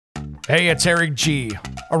Hey, it's Eric G.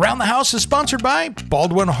 Around the House is sponsored by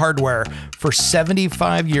Baldwin Hardware. For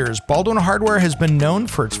 75 years, Baldwin Hardware has been known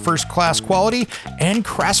for its first-class quality and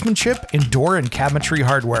craftsmanship in door and cabinetry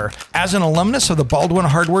hardware. As an alumnus of the Baldwin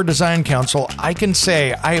Hardware Design Council, I can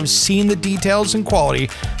say I have seen the details and quality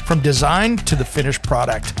from design to the finished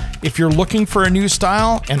product. If you're looking for a new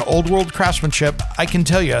style and old-world craftsmanship, I can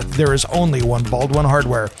tell you there is only one Baldwin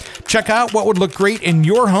Hardware. Check out what would look great in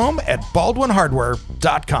your home at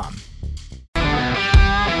baldwinhardware.com.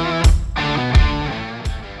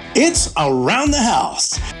 It's Around the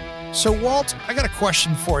House. So, Walt, I got a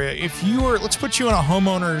question for you. If you were, let's put you in a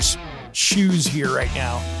homeowner's shoes here right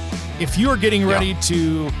now. If you are getting ready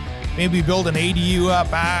to maybe build an ADU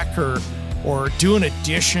out back or do an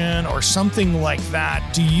addition or something like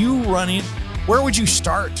that, do you run in? Where would you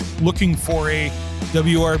start looking for a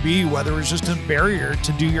WRB, weather-resistant barrier,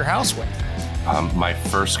 to do your house with? My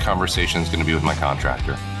first conversation is going to be with my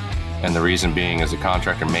contractor. And the reason being is the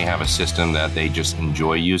contractor may have a system that they just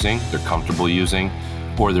enjoy using, they're comfortable using,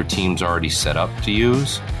 or their team's already set up to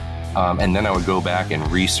use. And then I would go back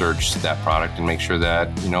and research that product and make sure that,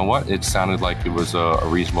 you know what, it sounded like it was a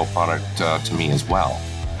reasonable product to me as well.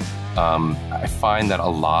 I find that a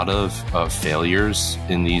lot of failures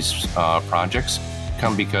in these projects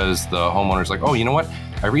come because the homeowner's like, oh, you know what?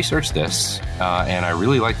 I researched this and I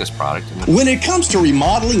really like this product. When it comes to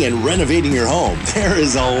remodeling and renovating your home, there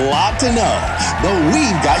is a lot to know, but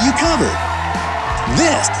we've got you covered.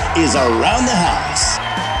 This is Around the House.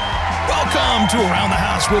 Welcome to Around the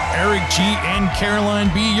House with Eric G. and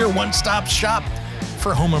Caroline B., your one-stop shop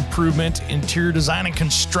for home improvement, interior design, and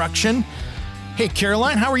construction. Hey,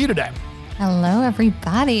 Caroline, how are you today? Hello,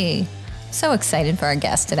 everybody. So excited for our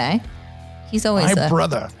guest today. He's always my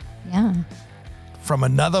brother. Yeah. From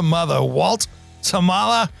another mother, Walt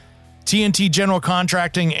Tummala, TNT General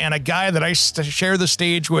Contracting, and a guy that I share the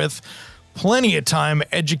stage with plenty of time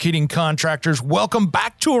educating contractors. Welcome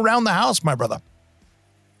back to Around the House, my brother.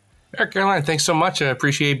 Caroline, thanks so much. I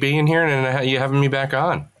appreciate being here and you having me back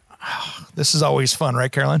on. This is always fun,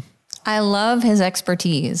 right, Caroline? I love his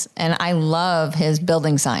expertise and I love his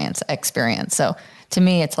building science experience. So to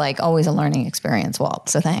me, it's like always a learning experience, Walt.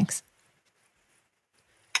 So thanks.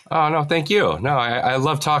 Oh, no, thank you. No, I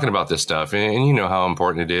love talking about this stuff. And you know how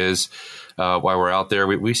important it is while we're out there.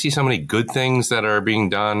 We see so many good things that are being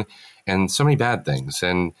done and so many bad things.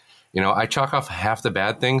 And, you know, I chalk off half the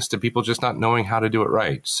bad things to people just not knowing how to do it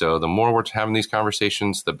right. So the more we're having these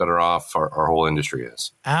conversations, the better off our whole industry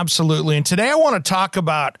is. Absolutely. And today I want to talk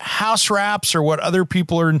about house wraps, or what other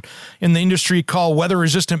people are in the industry call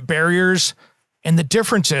weather-resistant barriers, and the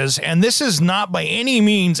differences. And this is not by any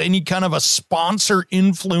means any kind of a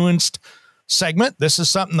sponsor-influenced segment. This is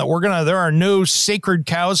something that there are no sacred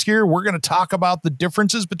cows here. We're going to talk about the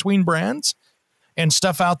differences between brands and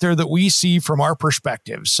stuff out there that we see from our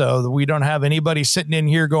perspective, so that we don't have anybody sitting in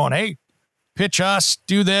here going, hey, pitch us,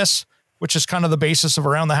 do this, which is kind of the basis of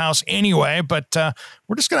Around the House anyway. But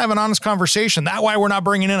we're just going to have an honest conversation. That way we're not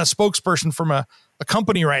bringing in a spokesperson from a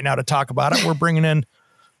company right now to talk about it. We're bringing in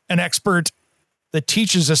an expert that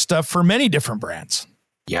teaches us stuff for many different brands.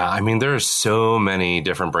 Yeah, I mean, there's so many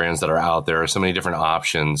different brands that are out there, so many different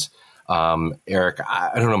options. Eric,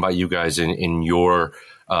 I don't know about you guys in your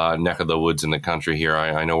neck of the woods in the country here.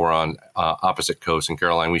 I know we're on opposite coasts. In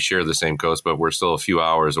Caroline, we share the same coast, but we're still a few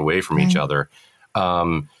hours away from each other.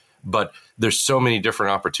 But there's so many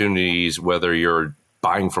different opportunities, whether you're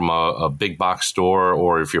buying from a big box store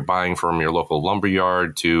or if you're buying from your local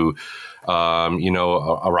lumberyard to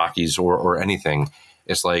a Rockies or anything.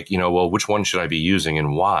 It's like, well, which one should I be using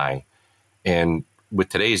and why? And with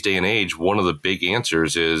today's day and age, one of the big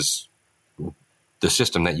answers is the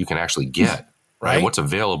system that you can actually get, right? What's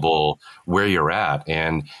available where you're at.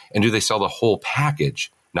 And do they sell the whole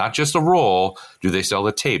package? Not just a roll. Do they sell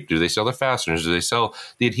the tape? Do they sell the fasteners? Do they sell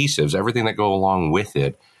the adhesives? Everything that go along with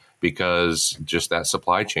it? Because just that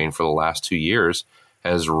supply chain for the last 2 years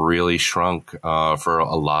has really shrunk for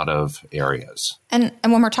a lot of areas. And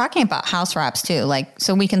when we're talking about house wraps too,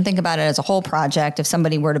 so we can think about it as a whole project if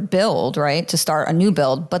somebody were to build, right, to start a new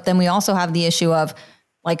build. But then we also have the issue of,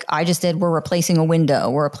 like I just did, we're replacing a window,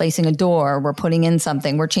 we're replacing a door, we're putting in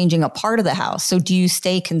something, we're changing a part of the house. So do you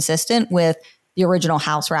stay consistent with the original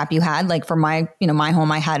house wrap you had? Like for my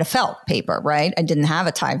home, I had a felt paper, right? I didn't have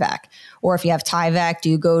a Tyvek. Or if you have Tyvek, do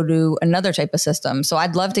you go to another type of system? So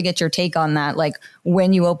I'd love to get your take on that. Like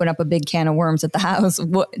when you open up a big can of worms at the house,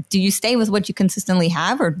 do you stay with what you consistently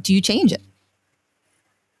have or do you change it?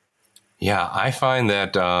 Yeah, I find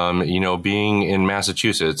that, being in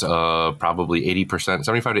Massachusetts, probably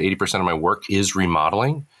 75 to 80% of my work is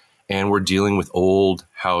remodeling, and we're dealing with old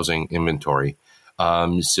housing inventory.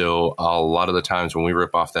 So a lot of the times when we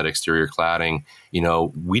rip off that exterior cladding,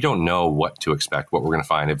 we don't know what to expect, what we're going to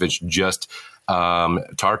find. If it's just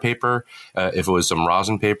tar paper, if it was some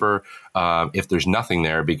rosin paper, if there's nothing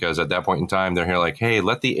there, because at that point in time, they're here like, hey,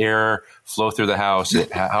 let the air flow through the house.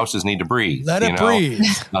 Houses need to breathe. Let it breathe.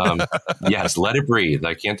 Yes, let it breathe.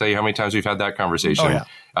 I can't tell you how many times we've had that conversation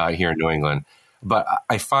here in New England. But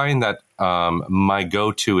I find that my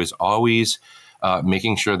go-to is always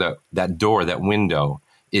making sure that that door, that window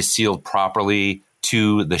is sealed properly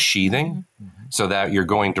to the sheathing, so that you're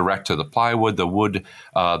going direct to the plywood, the wood,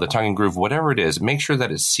 the tongue and groove, whatever it is. Make sure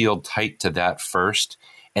that it's sealed tight to that first.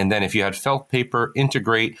 And then if you had felt paper,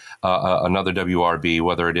 integrate another WRB,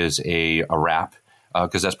 whether it is a wrap,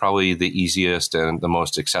 because that's probably the easiest and the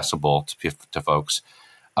most accessible to folks.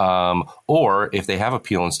 Or if they have a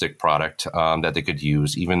peel and stick product that they could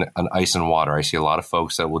use, even an ice and water. I see a lot of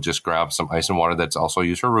folks that will just grab some ice and water that's also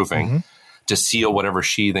used for roofing to seal whatever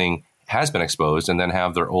sheathing has been exposed, and then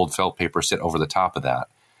have their old felt paper sit over the top of that.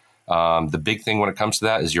 The big thing when it comes to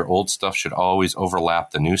that is your old stuff should always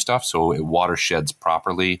overlap the new stuff, so it water sheds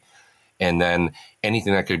properly. And then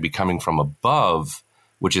anything that could be coming from above,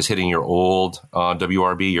 which is hitting your old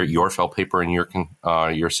WRB, your felt paper in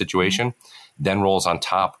your situation, then rolls on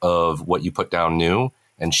top of what you put down new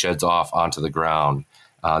and sheds off onto the ground.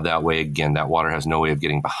 That way, again, that water has no way of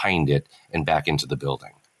getting behind it and back into the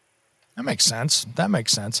building. That makes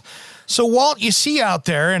sense. So, Walt, you see out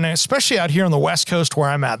there, and especially out here on the West Coast where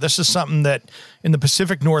I'm at, this is something that in the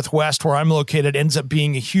Pacific Northwest where I'm located ends up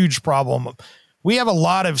being a huge problem. We have a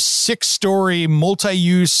lot of 6-story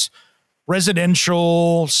multi-use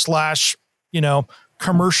residential /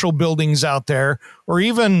 commercial buildings out there, or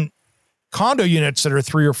even condo units that are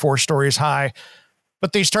 3 or 4 stories high,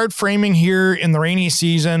 but they start framing here in the rainy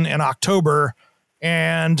season in October.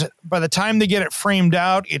 And by the time they get it framed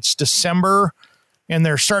out, it's December, and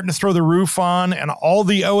they're starting to throw the roof on, and all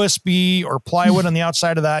the OSB or plywood on the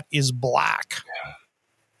outside of that is black. Yeah.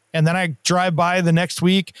 And then I drive by the next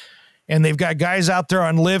week, and they've got guys out there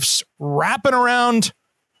on lifts wrapping around,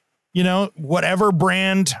 whatever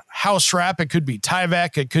brand house wrap. It could be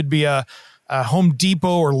Tyvek. It could be a Home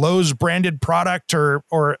Depot or Lowe's branded product,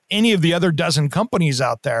 or any of the other dozen companies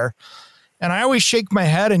out there. And I always shake my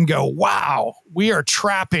head and go, wow, we are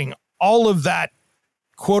trapping all of that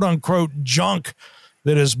quote unquote junk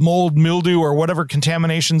that is mold, mildew, or whatever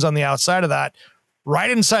contaminations on the outside of that right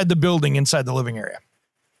inside the building, inside the living area.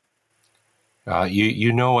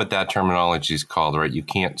 You know what that terminology is called, right? You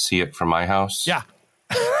can't see it from my house. Yeah.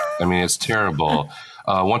 I mean, it's terrible.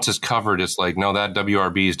 Once it's covered, it's like, no, that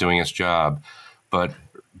WRB is doing its job. But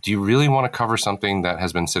do you really want to cover something that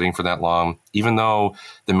has been sitting for that long? Even though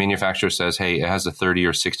the manufacturer says, hey, it has a 30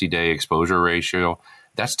 or 60 day exposure ratio,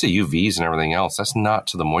 that's to UVs and everything else. That's not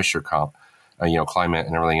to the moisture climate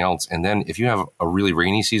and everything else. And then if you have a really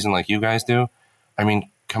rainy season like you guys do, I mean,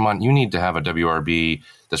 come on, you need to have a WRB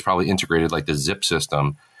that's probably integrated like the zip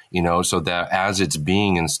system, so that as it's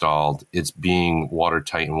being installed, it's being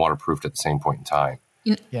watertight and waterproofed at the same point in time.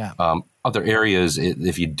 Yeah. Other areas,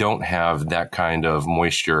 if you don't have that kind of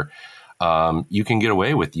moisture, you can get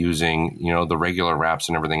away with using, the regular wraps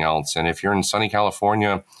and everything else. And if you're in sunny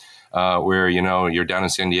California, where, you're down in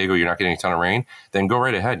San Diego, you're not getting a ton of rain, then go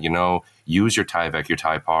right ahead, use your Tyvek, your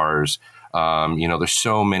Typars. There's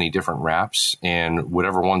so many different wraps, and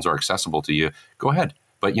whatever ones are accessible to you, go ahead.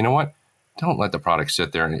 But you know what? Don't let the product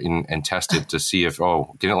sit there and test it to see if,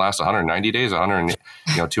 didn't it last 190 days,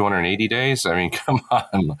 280 days? I mean, come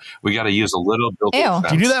on. We got to use a little built-in sense.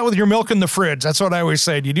 Do you do that with your milk in the fridge? That's what I always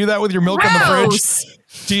say. Do you do that with your milk in the fridge?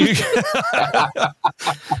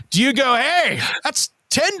 Do you go, hey, that's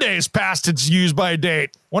 10 days past its use by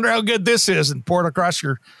date. Wonder how good this is, and pour it across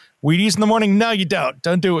your Wheaties in the morning? No, you don't.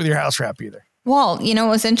 Don't do it with your house wrap either. Well, it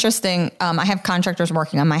was interesting. I have contractors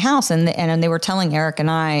working on my house, and they were telling Eric,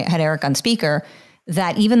 and I had Eric on speaker,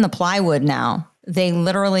 that even the plywood now, they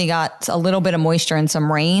literally got a little bit of moisture and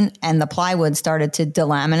some rain, and the plywood started to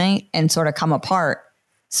delaminate and sort of come apart.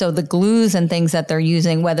 So the glues and things that they're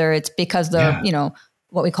using, whether it's because they're,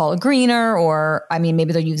 what we call a greener, or,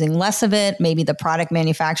 maybe they're using less of it. Maybe the product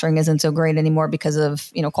manufacturing isn't so great anymore because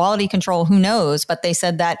of, quality control, who knows? But they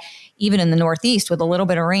said that even in the Northeast with a little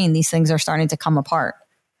bit of rain, these things are starting to come apart.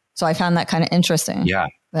 So I found that kind of interesting. Yeah.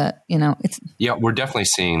 But, it's. Yeah, we're definitely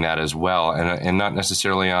seeing that as well. And not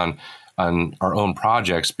necessarily on our own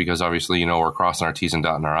projects, because obviously, we're crossing our T's and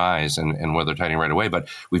dotting our I's and weather tightening right away. But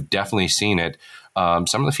we've definitely seen it.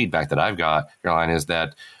 Some of the feedback that I've got, Caroline, is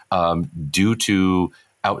that due to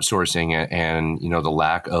outsourcing and the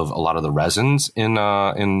lack of a lot of the resins in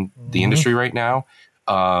the industry right now,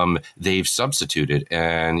 they've substituted,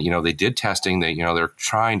 and, they did testing. They're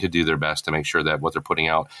trying to do their best to make sure that what they're putting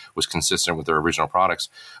out was consistent with their original products.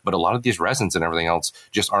 But a lot of these resins and everything else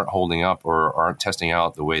just aren't holding up or aren't testing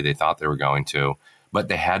out the way they thought they were going to. But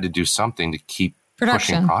they had to do something to keep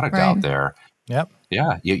pushing product out there. Yep.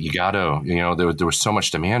 Yeah, you got to. There was so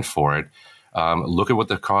much demand for it. Look at what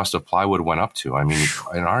the cost of plywood went up to. I mean,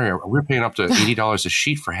 in our area, we're paying up to $80 a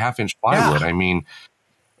sheet for 1/2-inch plywood. Yeah. I mean,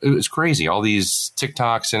 it was crazy. All these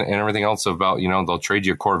TikToks and everything else about, they'll trade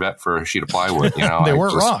you a Corvette for a sheet of plywood. They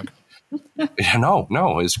weren't wrong.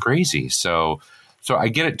 No, it's crazy. So I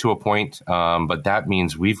get it to a point, but that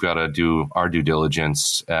means we've got to do our due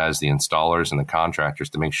diligence as the installers and the contractors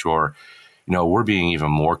to make sure, we're being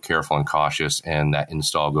even more careful and cautious, and that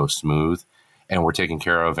install goes smooth, and we're taking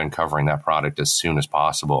care of and covering that product as soon as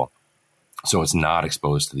possible, so it's not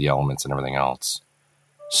exposed to the elements and everything else.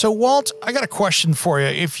 So, Walt, I got a question for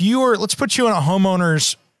you. Let's put you in a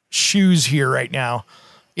homeowner's shoes here right now.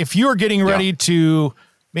 If you are getting ready to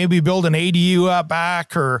maybe build an ADU out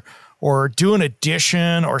back or do an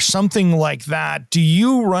addition or something like that,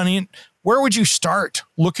 where would you start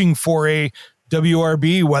looking for a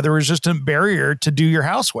WRB, weather resistant barrier, to do your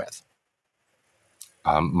house with?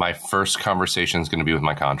 My first conversation is going to be with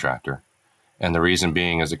my contractor. And the reason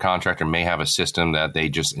being is the contractor may have a system that they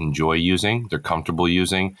just enjoy using, they're comfortable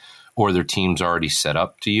using, or their team's already set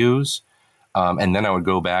up to use. And then I would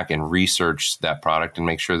go back and research that product and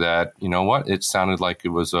make sure that, it sounded like it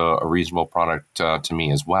was a reasonable product to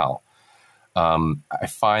me as well. I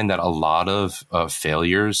find that a lot of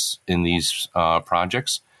failures in these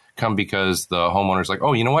projects come because the homeowner's like,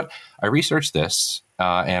 oh, you know what? I researched this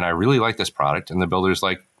and I really like this product. And the builder's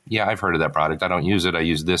like, yeah, I've heard of that product. I don't use it. I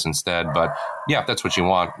use this instead. But yeah, if that's what you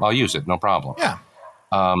want, I'll use it. No problem. Yeah.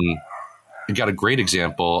 I got a great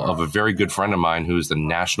example of a very good friend of mine who's the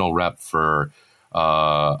national rep for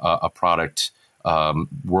a product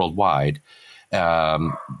worldwide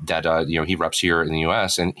that he reps here in the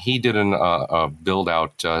U.S. And he did a build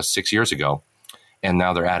out 6 years ago, and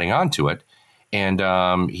now they're adding on to it.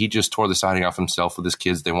 And he just tore the siding off himself with his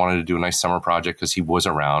kids. They wanted to do a nice summer project because he was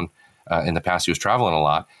around. In the past, he was traveling a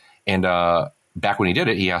lot. And back when he did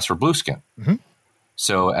it, he asked for Blueskin. Mm-hmm.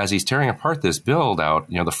 So as he's tearing apart this build out,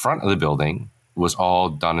 the front of the building was all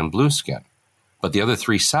done in Blueskin. But the other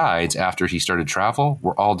 3 sides, after he started travel,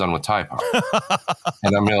 were all done with Typar.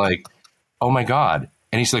 And I'm like, oh, my God.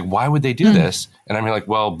 And he's like, why would they do this? And I'm like,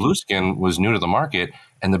 well, Blueskin was new to the market,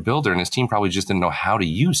 and the builder and his team probably just didn't know how to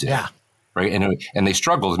use it. Yeah. Right. And they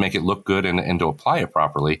struggled to make it look good and to apply it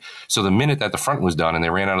properly. So the minute that the front was done and they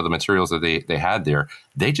ran out of the materials that they had there,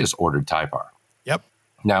 they just ordered Typar. Yep.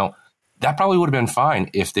 Now, that probably would have been fine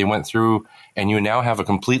if they went through and you now have a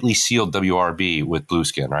completely sealed WRB with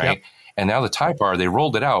Blueskin, right? Yep. And now the Typar, they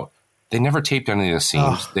rolled it out. They never taped any of the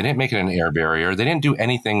seams. They didn't make it an air barrier. They didn't do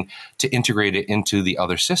anything to integrate it into the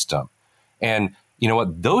other system. And you know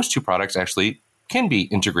what? Those 2 products actually can be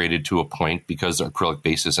integrated to a point because of acrylic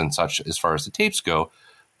bases and such as far as the tapes go.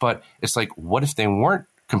 But it's like, what if they weren't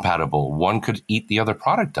compatible? One could eat the other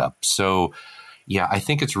product up. So yeah, I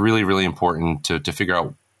think it's really, really important to figure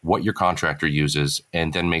out what your contractor uses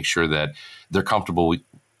and then make sure that they're comfortable with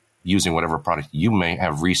using whatever product you may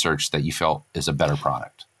have researched that you felt is a better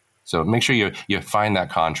product. So make sure you find that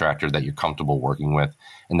contractor that you're comfortable working with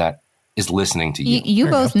and that is listening to you. You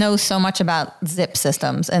both know so much about zip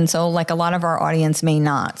systems. And so like a lot of our audience may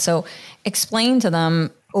not. So explain to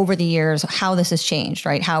them over the years how this has changed,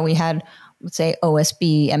 right? How we had, let's say,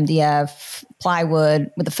 OSB, MDF,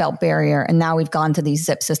 plywood with a felt barrier. And now we've gone to these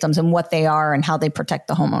zip systems and what they are and how they protect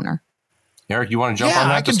the homeowner. Eric, you want to jump on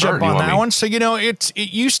that? I can jump on that one. So, it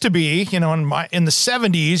used to be, in the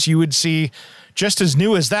 70s, you would see, just as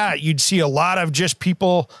new as that, you'd see a lot of just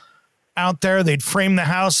people out there. They'd frame the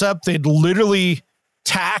house up. They'd literally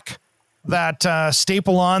tack that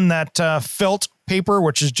staple on that felt paper,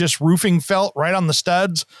 which is just roofing felt, right on the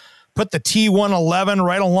studs, put the T111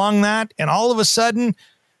 right along that. And all of a sudden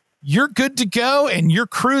you're good to go and you're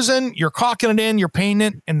cruising, you're caulking it in, you're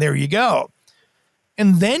painting it, and there you go.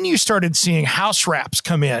 And then you started seeing house wraps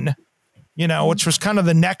come in, which was kind of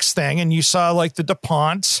the next thing. And you saw like the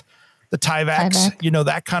DuPonts, the Tyvek,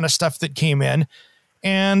 that kind of stuff that came in.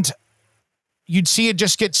 And you'd see it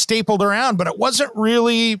just get stapled around, but it wasn't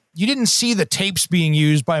really, you didn't see the tapes being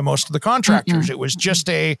used by most of the contractors. Mm-mm. It was just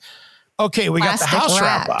we plastic got the house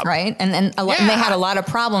wrap up. Right. And they had a lot of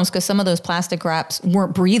problems because some of those plastic wraps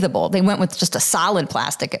weren't breathable. They went with just a solid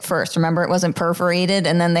plastic at first. Remember, it wasn't perforated.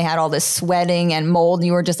 And then they had all this sweating and mold.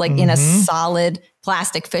 You were just like in a solid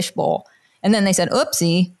plastic fishbowl. And then they said,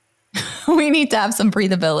 oopsie, we need to have some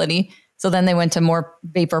breathability. So then they went to more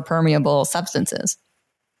vapor permeable substances.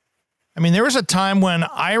 I mean, there was a time when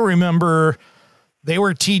I remember they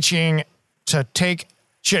were teaching to take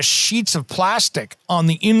just sheets of plastic on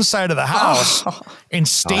the inside of the house and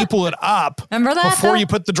staple it up Remember that, before though? you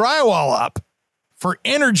put the drywall up for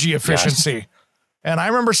energy efficiency. Yes. And I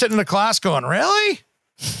remember sitting in the class going, really?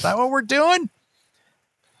 Is that what we're doing?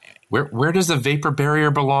 Where does the vapor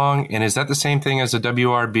barrier belong? And is that the same thing as a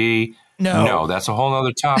WRB? No, that's a whole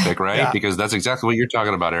other topic, right? Yeah. Because that's exactly what you're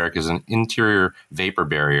talking about, Eric, is an interior vapor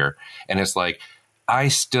barrier. And it's like, I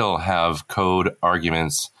still have code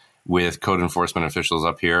arguments with code enforcement officials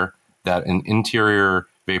up here that an interior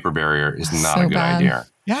vapor barrier is not So a good bad. idea.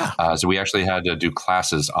 Yeah. So we actually had to do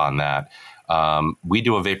classes on that. We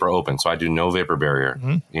do a vapor open, so I do no vapor barrier.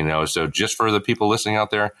 So just for the people listening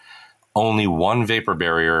out there, only one vapor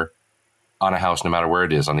barrier on a house, no matter where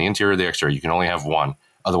it is, on the interior or the exterior. You can only have one.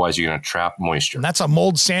 Otherwise, you're going to trap moisture. And that's a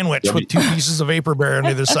mold sandwich with 2 pieces of vapor barrier on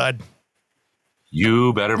either side.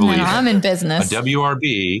 You better believe No, it. I'm in A business.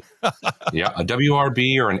 WRB, a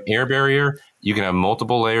WRB or an air barrier, you can have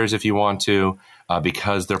multiple layers if you want to,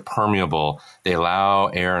 because they're permeable. They allow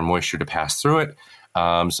air and moisture to pass through it,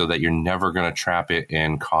 so that you're never going to trap it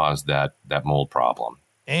and cause that mold problem.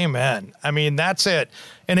 Amen. I mean, that's it.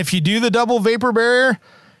 And if you do the double vapor barrier,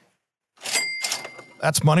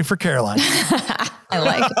 that's money for Caroline. I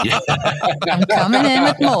like it. I'm coming in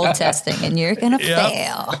with mold testing, and you're going to Yep.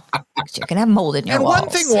 fail. 'Cause you're going to have mold in your And walls. one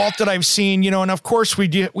thing, Walt, that I've seen, and of course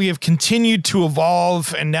we have continued to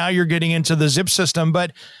evolve, and now you're getting into the zip system.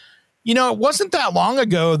 But, it wasn't that long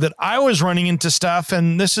ago that I was running into stuff,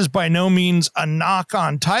 and this is by no means a knock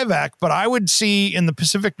on Tyvek, but I would see in the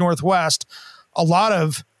Pacific Northwest a lot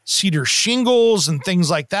of cedar shingles and things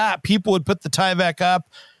like that. People would put the Tyvek up.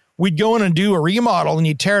 We'd go in and do a remodel, and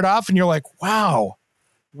you tear it off, and you're like, wow,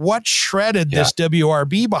 what shredded this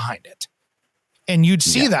WRB behind it? And you'd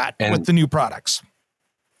see that with the new products.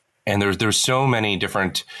 And there's so many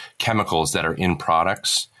different chemicals that are in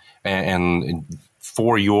products. And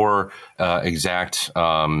for your exact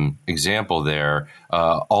example there,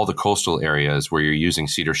 all the coastal areas where you're using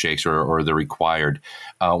cedar shakes or the required,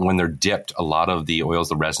 when they're dipped, a lot of the oils,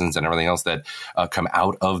 the resins, and everything else that come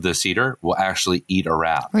out of the cedar will actually eat a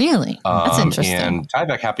wrap. Really? That's interesting. And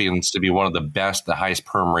Tyvek happens to be one of the best, the highest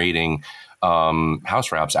perm rating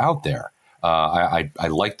house wraps out there. I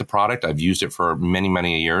like the product. I've used it for many,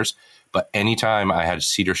 many years. But anytime I had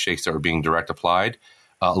cedar shakes that were being direct applied,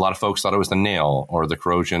 a lot of folks thought it was the nail or the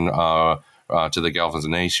corrosion to the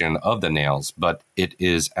galvanization of the nails. But it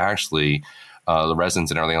is actually the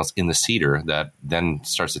resins and everything else in the cedar that then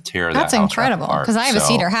starts to tear That's that house incredible apart. because I have a So,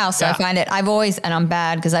 cedar house. So yeah. I find it, and I'm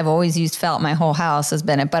bad because I've always used felt. My whole house has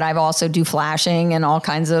been it, but I've also do flashing and all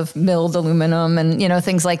kinds of milled aluminum and,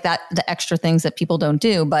 things like that, the extra things that people don't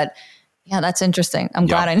do. But yeah, that's interesting. I'm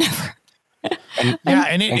glad I never. And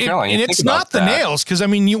Caroline, and you it's think not about the that. nails, because I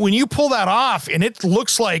mean, when you pull that off, and it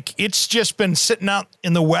looks like it's just been sitting out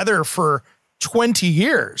in the weather for 20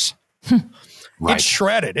 years. Right. It's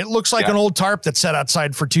shredded. It looks like an old tarp that sat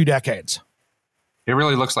outside for 2 decades. It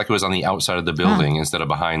really looks like it was on the outside of the building instead of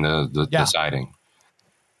behind the siding.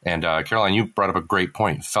 And Caroline, you brought up a great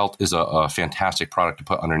point. Felt is a fantastic product to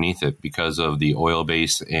put underneath it because of the oil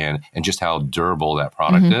base and just how durable that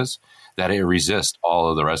product is, that it resists all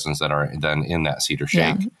of the resins that are then in that cedar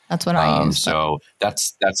shake. Yeah, that's what I use. So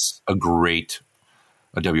that's a great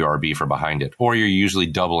WRB for behind it. Or you're usually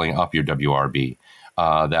doubling up your WRB.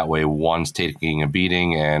 That way one's taking a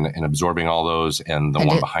beating and absorbing all those, and the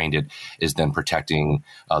one behind it is then protecting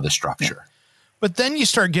the structure. But then you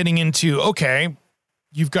start getting into, okay,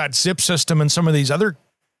 you've got Zip System and some of these other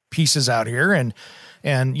pieces out here. And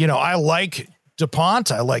I like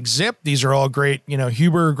DuPont. I like Zip. These are all great,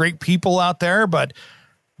 Huber, great people out there. But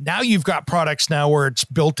now you've got products now where it's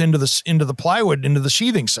built into the plywood, into the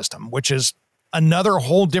sheathing system, which is another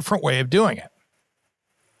whole different way of doing it.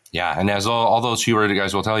 Yeah, and as all those Huber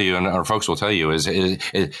guys will tell you, and our folks will tell you, is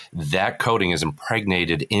that coating is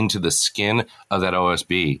impregnated into the skin of that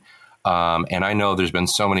OSB. And I know there's been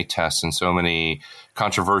so many tests and so many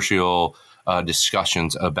controversial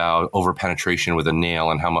discussions about overpenetration with a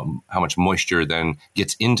nail and how much moisture then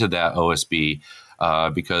gets into that OSB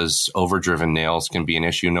because overdriven nails can be an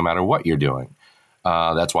issue no matter what you're doing.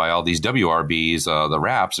 That's why all these WRBs, the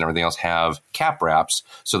wraps and everything else have cap wraps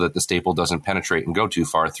so that the staple doesn't penetrate and go too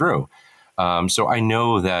far through. So I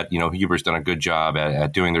know that, Huber's done a good job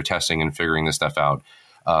at doing their testing and figuring this stuff out.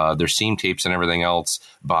 Their seam tapes and everything else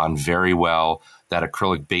bond very well. That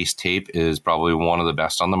acrylic base tape is probably one of the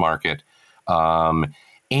best on the market.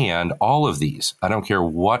 And all of these, I don't care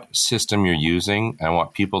what system you're using. I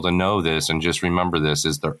want people to know this and just remember this,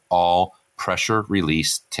 is they're all pressure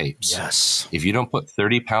release tapes. Yes. If you don't put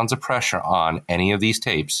 30 pounds of pressure on any of these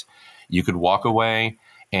tapes, you could walk away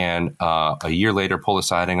and a year later pull the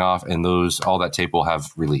siding off, and all that tape will have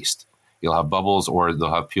released. You'll have bubbles, or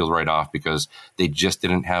they'll have peeled right off because they just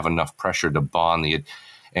didn't have enough pressure to bond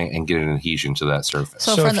and get an adhesion to that surface.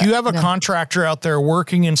 So if you have a contractor out there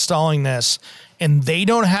working installing this and they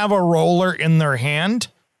don't have a roller in their hand,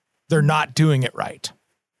 they're not doing it right.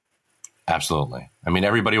 Absolutely. I mean,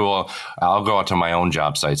 I'll go out to my own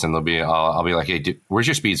job sites and I'll be like, hey, where's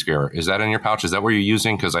your speed square? Is that in your pouch? Is that what you're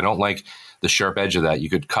using? Because I don't like the sharp edge of that. You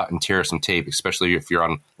could cut and tear some tape, especially if you're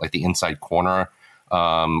on like the inside corner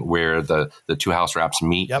where the two house wraps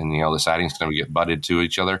meet. Yep. And, the siding's going to get butted to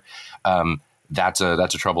each other. That's a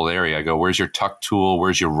troubled area. I go, where's your tuck tool?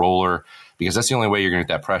 Where's your roller? Because that's the only way you're going to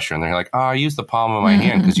get that pressure. And they're like, I use the palm of my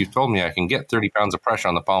hand because you've told me I can get 30 pounds of pressure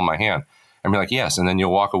on the palm of my hand. And be like, yes. And then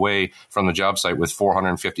you'll walk away from the job site with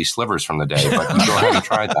 450 slivers from the day. But you go ahead and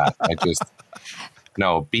try that.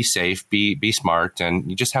 No, be safe, be smart, and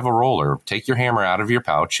you just have a roller. Take your hammer out of your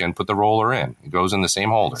pouch and put the roller in. It goes in the same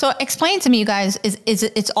holder. So explain to me, you guys,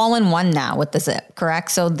 it's all in one now with the zip, correct?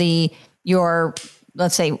 So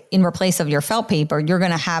let's say in replace of your felt paper, you're going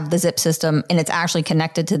to have the zip system and it's actually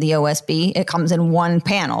connected to the OSB. It comes in one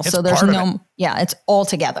panel. So there's it's all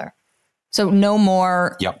together. So no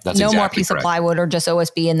more, more piece of plywood or just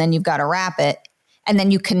OSB, and then you've got to wrap it. And then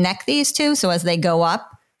you connect these two. So as they go up,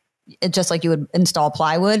 just like you would install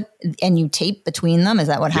plywood, and you tape between them. Is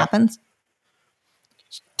that what happens?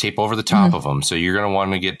 Tape over the top of them. So you're going to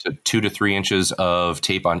want to get to 2 to 3 inches of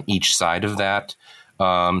tape on each side of that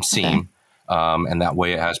seam. Okay. And that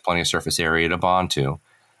way it has plenty of surface area to bond to.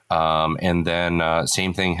 And then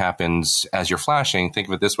same thing happens as you're flashing. Think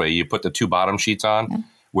of it this way. You put the 2 bottom sheets on. Okay.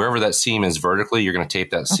 Wherever that seam is vertically, you're going to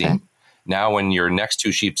tape that seam. Now, when your next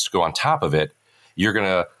 2 sheets go on top of it, you're going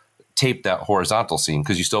to tape that horizontal seam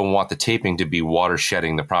because you still want the taping to be water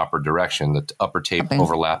shedding the proper direction, the upper tape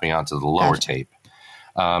overlapping onto the lower tape.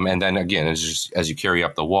 And then again, as you carry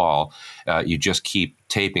up the wall, you just keep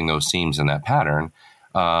taping those seams in that pattern.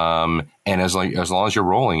 And as long as you're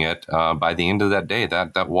rolling it, by the end of that day,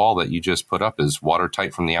 that wall that you just put up is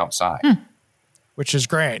watertight from the outside. Which is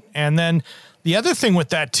great. And then the other thing with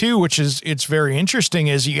that too, it's very interesting,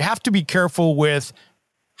 is you have to be careful with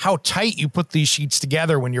how tight you put these sheets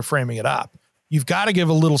together when you're framing it up. You've got to give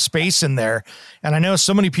a little space in there. And I know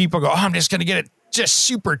so many people go, I'm just going to get it just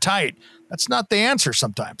super tight. That's not the answer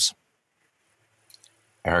sometimes.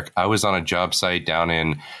 Eric, I was on a job site down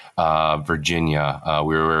in Virginia.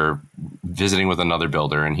 We were visiting with another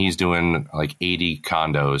builder, and he's doing like 80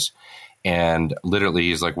 condos. And literally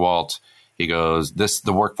he's like, Walt, he goes,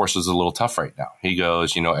 the workforce is a little tough right now. He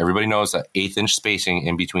goes, everybody knows that 1/8 inch spacing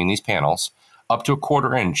in between these panels, up to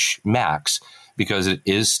 1/4 inch max, because it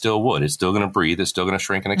is still wood. It's still going to breathe. It's still going to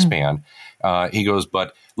shrink and expand. He goes,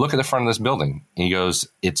 but look at the front of this building. He goes,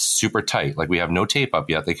 it's super tight. Like, we have no tape up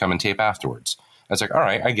yet. They come and tape afterwards. I was like, all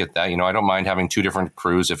right, I get that. I don't mind having 2 different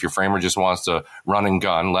crews. If your framer just wants to run and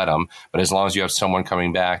gun, let them. But as long as you have someone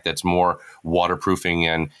coming back that's more waterproofing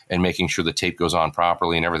and making sure the tape goes on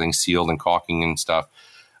properly and everything's sealed and caulking and stuff.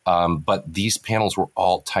 But these panels were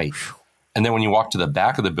all tight. And then when you walk to the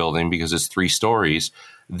back of the building, because it's 3 stories,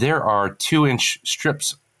 there are 2-inch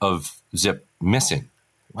strips of zip missing.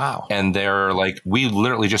 Wow. And they're like, we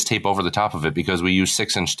literally just tape over the top of it because we use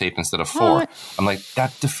 6-inch tape instead of 4. What? I'm like,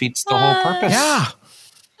 that defeats the whole purpose. Yeah.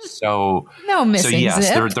 No missing yes,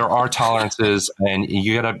 zip. There are tolerances, and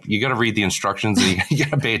you gotta read the instructions, and you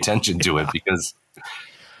gotta pay attention to it, because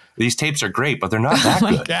these tapes are great, but they're not that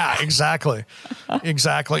good. Yeah, exactly.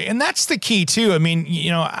 Exactly. And that's the key too. I mean,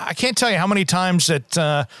 I can't tell you how many times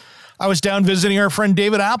that I was down visiting our friend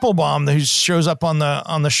David Applebaum, who shows up on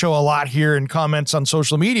the show a lot here and comments on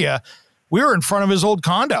social media. We were in front of his old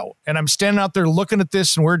condo, and I'm standing out there looking at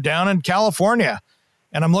this, and we're down in California,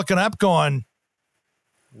 and I'm looking up going,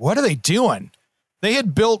 what are they doing? They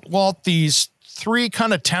had built, Walt, these 3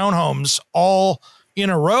 kind of townhomes all in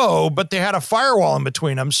a row, but they had a firewall in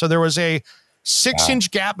between them. So there was a 6-inch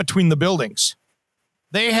gap between the buildings.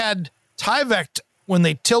 They had Tyvek when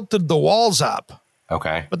they tilted the walls up.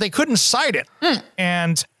 Okay. But they couldn't site it.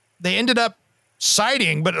 And they ended up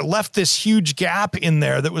siting, but it left this huge gap in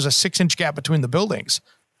there that was a 6-inch gap between the buildings.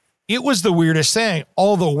 It was the weirdest thing.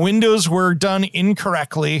 All the windows were done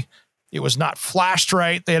incorrectly. It was not flashed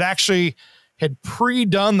right. They had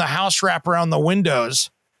pre-done the house wrap around the windows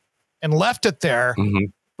and left it there. Mm-hmm.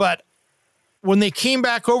 But when they came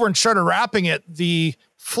back over and started wrapping it, the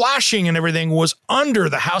flashing and everything was under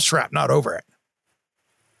the house wrap, not over it.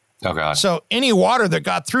 Oh, God. So any water that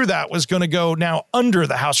got through that was going to go now under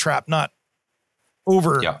the house wrap, not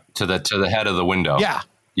over. Yeah, to the head of the window. Yeah.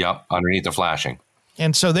 Yep, underneath the flashing.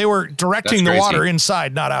 And so they were directing the water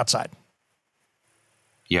inside, not outside.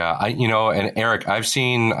 Yeah, and Eric, I've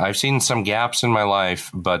seen some gaps in my life,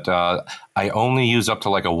 but I only use up to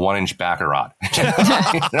like a 1-inch backer rod.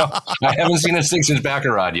 I haven't seen a 6-inch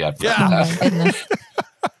backer rod yet. Yeah. Oh my goodness.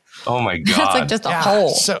 Oh my God. That's like just a hole.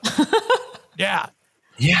 So, yeah.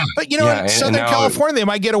 Yeah. But in Southern California, they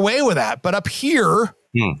might get away with that. But up here,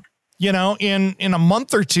 in a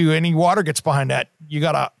month or two, any water gets behind that, you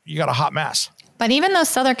got a hot mess. But even those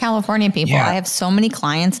Southern California people, I have so many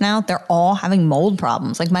clients now, they're all having mold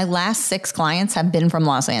problems. Like my last 6 clients have been from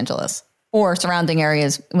Los Angeles or surrounding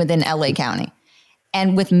areas within LA County.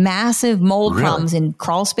 And with massive mold problems in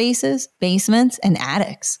crawl spaces, basements, and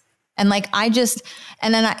attics. And like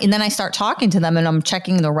then I start talking to them and I'm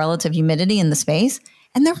checking the relative humidity in the space.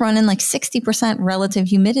 And they're running like 60% relative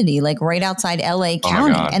humidity, like right outside LA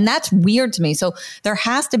County. And that's weird to me. So there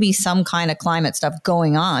has to be some kind of climate stuff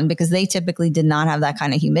going on because they typically did not have that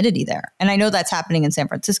kind of humidity there. And I know that's happening in San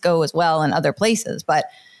Francisco as well and other places. But,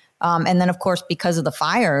 and then of course, because of the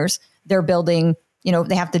fires, they're building,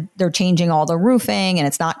 they're changing all the roofing and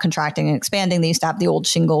it's not contracting and expanding. They used to have the old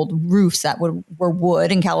shingled roofs that were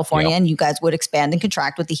wood in California and you guys would expand and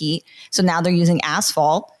contract with the heat. So now they're using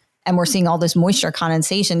asphalt. And we're seeing all this moisture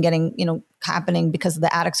condensation happening because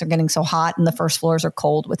the attics are getting so hot and the first floors are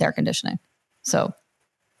cold with air conditioning. So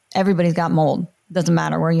everybody's got mold. Doesn't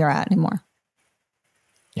matter where you're at anymore.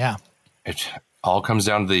 Yeah. It all comes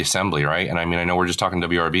down to the assembly, right? And I mean, I know we're just talking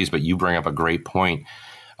WRBs, but you bring up a great point.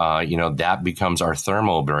 That becomes our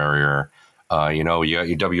thermal barrier. You got your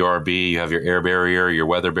WRB, you have your air barrier, your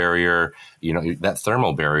weather barrier. That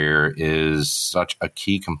thermal barrier is such a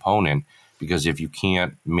key component. Because if you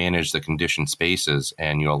can't manage the conditioned spaces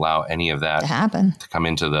and you allow any of that to come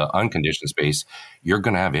into the unconditioned space, you're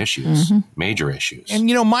going to have issues, major issues. And,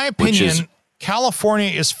 my opinion, California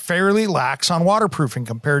is fairly lax on waterproofing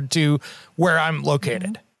compared to where I'm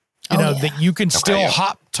located. That you can still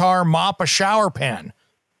hot tar mop a shower pan.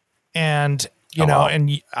 And,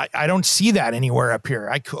 and I don't see that anywhere up here.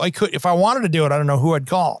 I could, if I wanted to do it, I don't know who I'd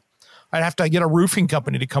call. I'd have to get a roofing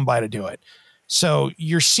company to come by to do it. So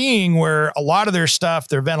you're seeing where a lot of their stuff,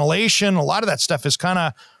 their ventilation, a lot of that stuff is kind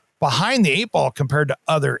of behind the 8 ball compared to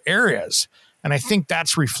other areas. And I think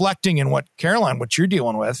that's reflecting in what you're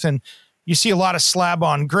dealing with. And you see a lot of slab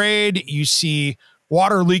on grade. You see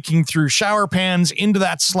water leaking through shower pans into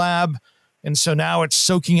that slab. And so now it's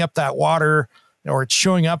soaking up that water or it's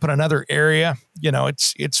showing up in another area.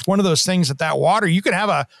 It's one of those things that water, you could have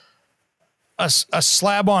a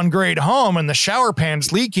slab on grade home and the shower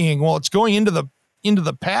pan's leaking. Well, it's going into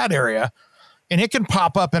the pad area and it can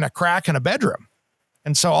pop up in a crack in a bedroom.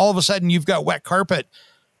 And so all of a sudden you've got wet carpet,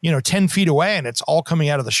 10 feet away and it's all coming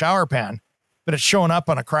out of the shower pan, but it's showing up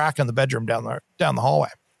on a crack in the bedroom down the hallway.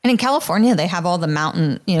 And in California, they have all the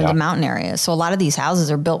mountain, the mountain areas. So a lot of these houses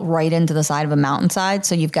are built right into the side of a mountainside.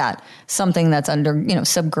 So you've got something that's under,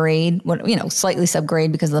 subgrade, slightly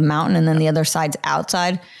subgrade because of the mountain. And then the other side's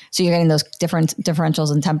outside. So you're getting those different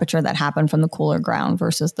differentials in temperature that happen from the cooler ground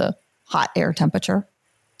versus the hot air temperature.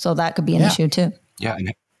 So that could be an issue too. Yeah.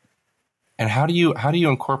 And how do you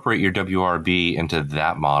incorporate your WRB into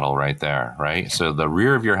that model right there, right? So the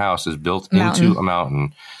rear of your house is built into a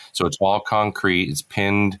mountain. So it's all concrete, it's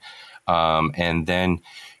pinned. And then,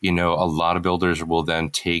 a lot of builders will then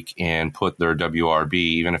take and put their WRB,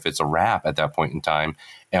 even if it's a wrap at that point in time,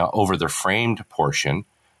 over the framed portion.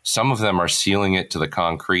 Some of them are sealing it to the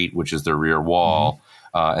concrete, which is the rear wall,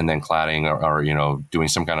 and then cladding or doing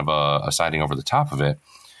some kind of a siding over the top of it.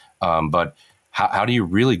 But how do you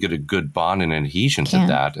really get a good bond and adhesion to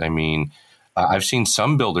that? I mean, I've seen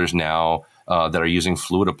some builders now that are using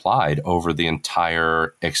fluid applied over the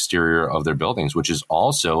entire exterior of their buildings, which is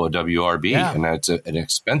also a WRB. Yeah. And it's an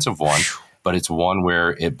expensive one, but it's one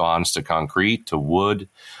where it bonds to concrete, to wood,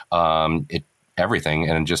 everything,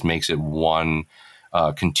 and it just makes it one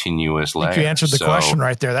continuous layer. You answered the question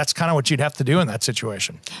right there. That's kind of what you'd have to do in that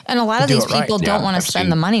situation. And a lot of these people don't want to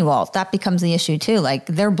spend the money. Well, that becomes the issue too. Like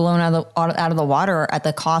they're blown out of the water at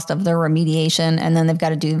the cost of their remediation, and then they've got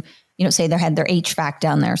to do, say they had their HVAC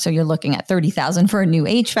down there. So you're looking at $30,000 for a new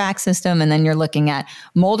HVAC system, and then you're looking at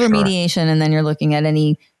mold remediation, and then you're looking at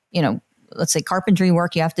any, let's say carpentry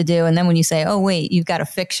work you have to do. And then when you say, oh wait, you've got to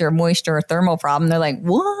fix your moisture or thermal problem, they're like,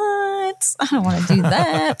 what? I don't want to do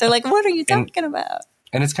that. They're like, what are you talking about?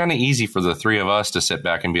 And it's kind of easy for the three of us to sit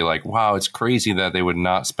back and be like, wow, it's crazy that they would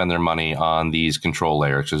not spend their money on these control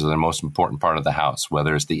layers, because they're the most important part of the house,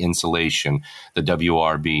 whether it's the insulation, the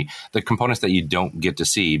WRB, the components that you don't get to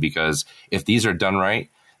see, because if these are done right,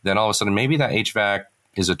 then all of a sudden maybe that HVAC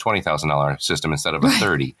is a $20,000 system instead of a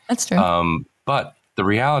 30. That's true. But the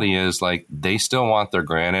reality is, like, they still want their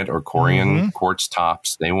granite or Corian quartz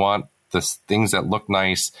tops. They want the things that look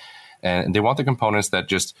nice, and they want the components that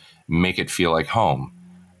just make it feel like home.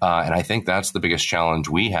 And I think that's the biggest challenge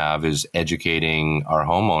we have, is educating our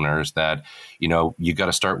homeowners that, you know, you got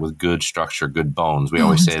to start with good structure, good bones. We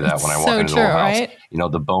always say that when I walk into a house. Right? You know,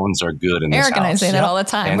 the bones are good in this house. Eric and I say that all the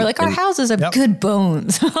time. And we're like, our houses have good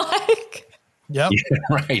bones. Like, yeah,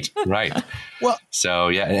 right. Well, so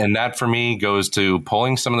yeah, and that for me goes to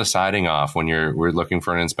pulling some of the siding off when we're looking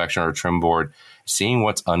for an inspection or a trim board, seeing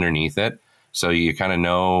what's underneath it, so you kind of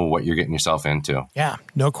know what you're getting yourself into. Yeah,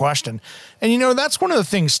 no question. And you know, that's one of the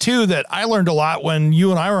things too that I learned a lot when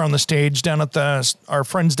you and I were on the stage down at our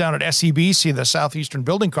friends down at SEBC, the Southeastern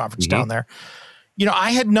Building Conference down there. You know,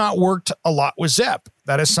 I had not worked a lot with Zip.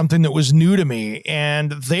 That is something that was new to me.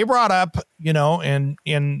 And they brought up, you know, in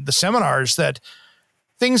the seminars, that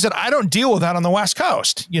things that I don't deal with out on the West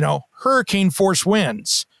Coast, you know, hurricane force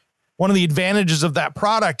winds. One of the advantages of that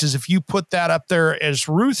product is if you put that up there as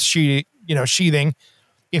roof sheathing,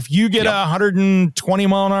 if you get a 120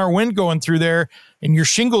 mile an hour wind going through there and your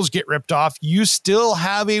shingles get ripped off, you still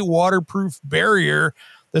have a waterproof barrier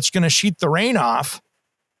that's going to sheet the rain off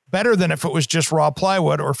better than if it was just raw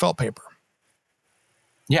plywood or felt paper.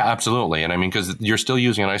 Yeah, absolutely. And I mean, because you're still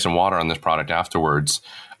using ice and water on this product afterwards,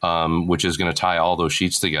 which is going to tie all those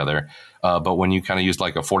sheets together. But when you kind of use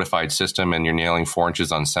like a fortified system and you're nailing 4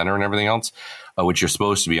 inches on center and everything else, which you're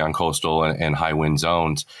supposed to be on coastal and high wind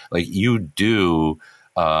zones, like you do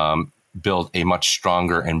build a much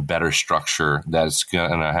stronger and better structure that's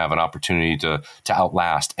going to have an opportunity to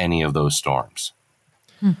outlast any of those storms.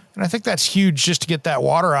 And I think that's huge, just to get that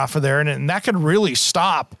water off of there. And that could really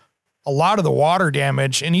stop a lot of the water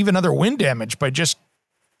damage and even other wind damage by just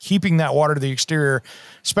keeping that water to the exterior,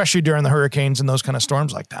 especially during the hurricanes and those kind of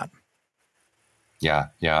storms like that. Yeah.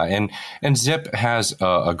 And Zip has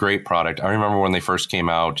a great product. I remember when they first came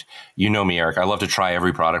out, you know me, Eric, I love to try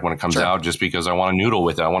every product when it comes out, just because I want to noodle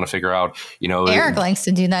with it. I want to figure out, you know. Eric likes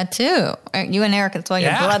to do that too. You and Eric, that's why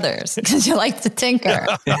you're brothers, because you like to tinker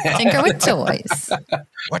with toys.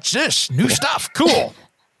 What's this? New stuff. Cool.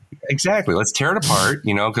 Exactly. Let's tear it apart,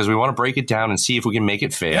 you know, because we want to break it down and see if we can make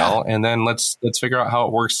it fail. And then let's figure out how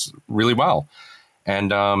it works really well.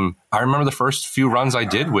 And I remember the first few runs I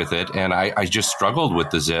did with it, and I just struggled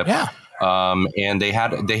with the Zip. Yeah. And they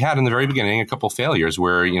had in the very beginning a couple failures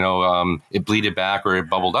where, you know, it bleeded back or it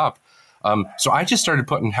bubbled up. So I just started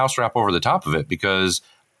putting house wrap over the top of it, because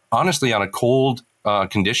honestly, on a cold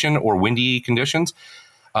condition or windy conditions,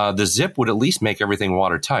 the Zip would at least make everything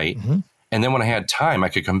watertight. And then when I had time, I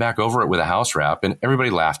could come back over it with a house wrap, and everybody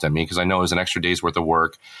laughed at me because I know it was an extra day's worth of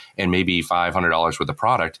work and maybe $500 worth of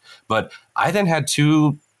product. But I then had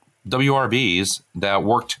 2 WRBs that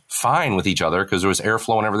worked fine with each other because there was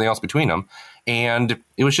airflow and everything else between them. And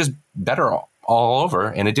it was just better all over,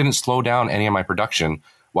 and it didn't slow down any of my production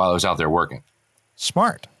while I was out there working.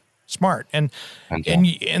 Smart. And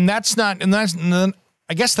that's not, and that's,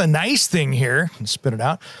 I guess the nice thing here, spit it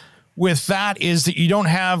out, with that is that you don't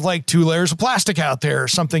have like 2 layers of plastic out there or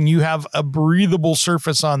something. You have a breathable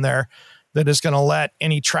surface on there that is going to let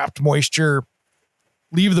any trapped moisture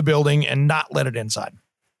leave the building and not let it inside.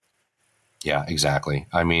 Yeah, exactly.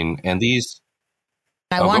 I mean, and these...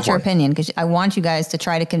 I want your opinion, because I want you guys to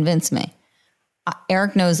try to convince me.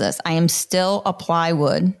 Eric knows this. I am still a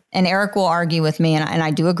plywood, and Eric will argue with me, and I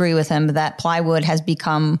do agree with him that plywood has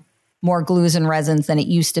become more glues and resins than it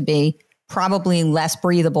used to be. Probably less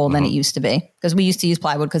breathable than it used to be, because we used to use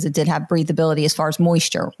plywood because it did have breathability as far as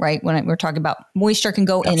moisture, right? When we're talking about moisture can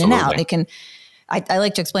go in and out. It can, I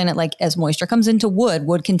like to explain it like, as moisture comes into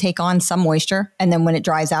wood can take on some moisture. And then when it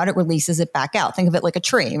dries out, it releases it back out. Think of it like a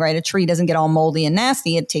tree, right? A tree doesn't get all moldy and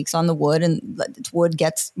nasty. It takes on the wood, and wood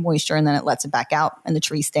gets moisture, and then it lets it back out, and the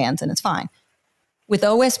tree stands and it's fine. With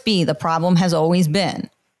OSB, the problem has always been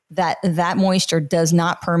that moisture does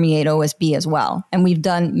not permeate OSB as well. And we've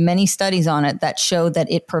done many studies on it that show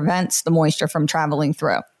that it prevents the moisture from traveling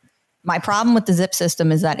through. My problem with the Zip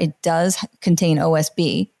system is that it does contain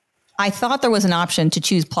OSB. I thought there was an option to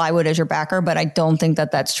choose plywood as your backer, but I don't think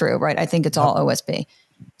that that's true, right? I think it's all OSB.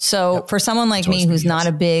 So for someone like me who's not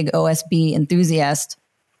a big OSB enthusiast,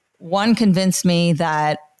 one, convinced me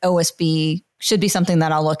that OSB should be something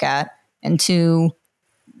that I'll look at. And 2,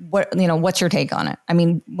 what's your take on it? I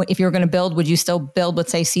mean, if you were going to build, would you still build with,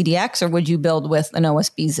 say, CDX, or would you build with an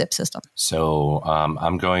OSB Zip system? So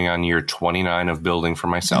I'm going on year 29 of building for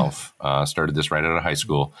myself. Started this right out of high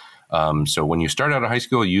school. So when you start out of high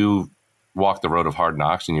school, you walk the road of hard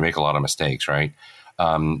knocks and you make a lot of mistakes, right?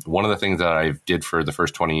 One of the things that I did for the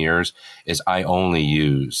first 20 years is I only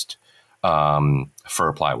used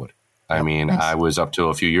fir plywood. I mean, nice. I was up to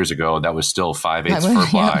a few years ago, that was still 5/8 fir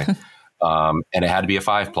ply. And it had to be a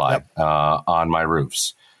 5-ply on my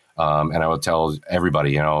roofs. And I would tell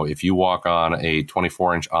everybody, if you walk on a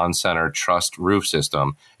 24-inch on-center trussed roof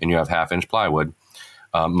system and you have 1/2-inch plywood,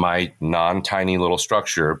 my non-tiny little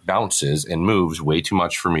structure bounces and moves way too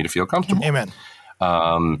much for me to feel comfortable. Amen.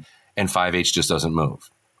 And 5/8 just doesn't move.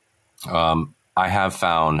 I have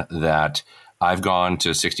found that I've gone to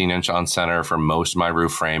 16-inch on-center for most of my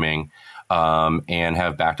roof framing and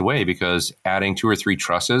have backed away because adding 2 or 3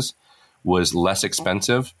 trusses was less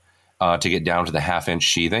expensive to get down to the 1/2-inch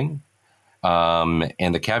sheathing.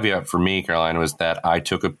 And the caveat for me, Caroline, was that I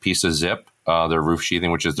took a piece of zip, the roof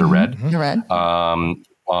sheathing, which is the red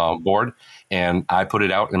board, and I put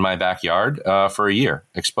it out in my backyard for a year,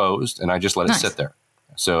 exposed, and I just let it sit there.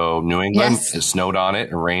 So New England, it snowed on it,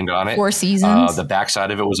 it rained on it. 4 seasons. The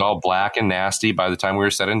backside of it was all black and nasty by the time we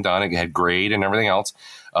were said and done. It had grade and everything else,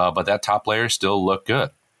 but that top layer still looked good.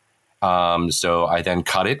 So I then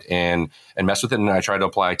cut it and messed with it, and I tried to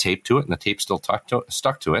apply tape to it, and the tape still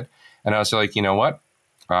stuck to it. And I was like, you know what?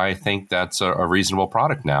 I think that's a reasonable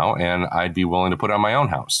product now, and I'd be willing to put it on my own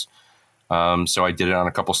house. So I did it on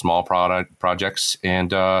a couple small projects,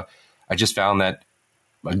 and I just found that,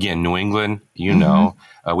 again, New England,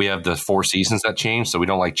 we have the 4 seasons that change, so we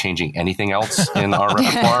don't like changing anything else in our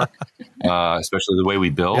repertoire, especially the way we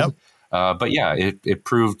build. Yep. But yeah, it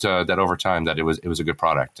proved that over time that it was a good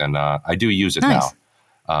product, and I do use it now.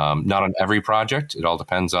 Not on every project. It all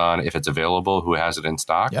depends on if it's available, who has it in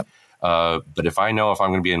stock. Yep. But if I know if I'm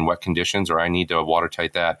going to be in wet conditions or I need to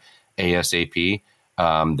watertight that ASAP,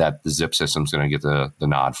 that the zip system's going to get the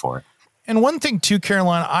nod for it. And one thing too,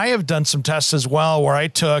 Caroline, I have done some tests as well where I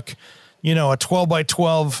took, a 12 by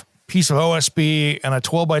 12 piece of OSB and a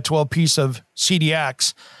 12 by 12 piece of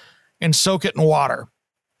CDX and soak it in water.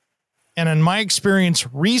 And in my experience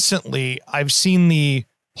recently, I've seen the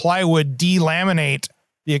plywood delaminate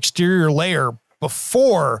the exterior layer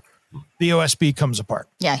before the OSB comes apart.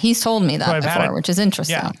 Yeah, he's told me that before, which is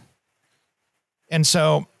interesting. Yeah. And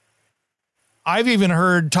so I've even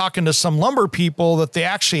heard talking to some lumber people that they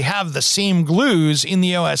actually have the same glues in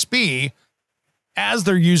the OSB as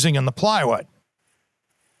they're using in the plywood.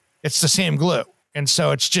 It's the same glue. And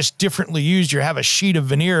so it's just differently used. You have a sheet of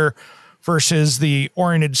veneer versus the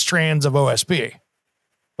oriented strands of OSB,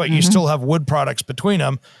 but you still have wood products between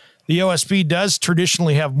them. The OSB does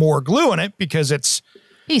traditionally have more glue in it because it's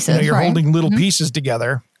pieces, you're holding little pieces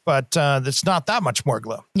together, but it's not that much more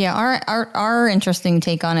glue. Yeah. Our interesting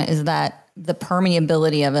take on it is that the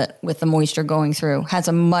permeability of it with the moisture going through has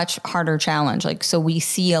a much harder challenge. So we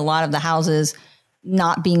see a lot of the houses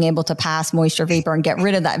not being able to pass moisture vapor and get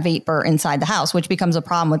rid of that vapor inside the house, which becomes a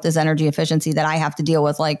problem with this energy efficiency that I have to deal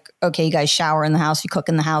with. Okay, you guys shower in the house, you cook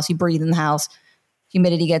in the house, you breathe in the house,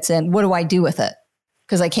 humidity gets in. What do I do with it?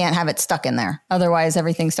 Because I can't have it stuck in there. Otherwise,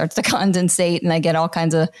 everything starts to condensate and I get all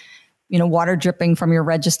kinds of, water dripping from your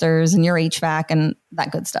registers and your HVAC and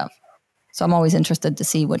that good stuff. So I'm always interested to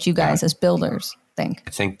see what you guys as builders think.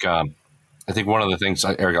 I think one of the things,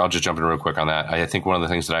 Eric, I'll just jump in real quick on that. I think one of the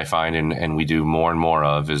things that I find and we do more and more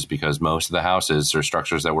of is because most of the houses or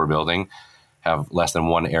structures that we're building have less than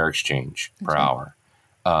 1 air exchange per hour,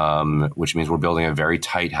 which means we're building a very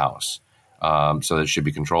tight house. So that it should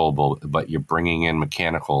be controllable, but you're bringing in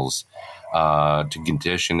mechanicals to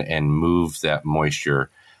condition and move that moisture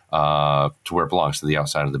to where it belongs, to the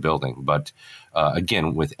outside of the building. But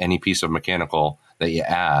again, with any piece of mechanical that you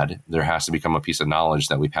add, there has to become a piece of knowledge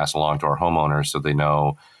that we pass along to our homeowners so they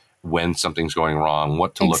know when something's going wrong,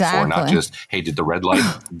 what to look for, not just, hey, did the red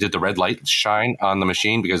light shine on the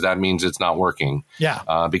machine? Because that means it's not working.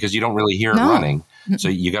 Yeah. Because you don't really hear it running. So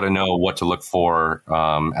you got to know what to look for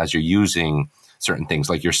as you're using certain things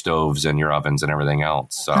like your stoves and your ovens and everything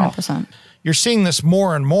else. So 100%. You're seeing this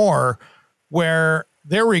more and more where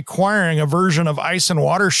they're requiring a version of ice and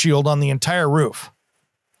water shield on the entire roof.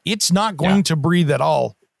 It's not going to breathe at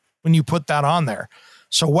all when you put that on there.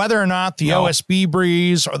 So whether or not the OSB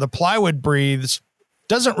breathes or the plywood breathes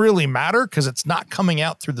doesn't really matter because it's not coming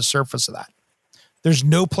out through the surface of that. There's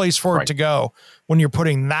no place for it to go when you're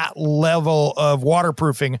putting that level of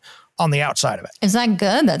waterproofing on the outside of it. Is that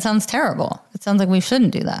good? That sounds terrible. It sounds like we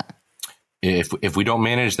shouldn't do that. If we don't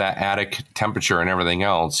manage that attic temperature and everything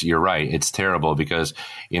else, you're right. It's terrible because,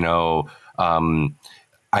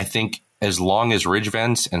 I think as long as ridge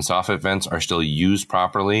vents and soffit vents are still used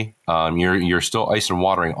properly, you're still ice and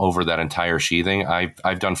watering over that entire sheathing.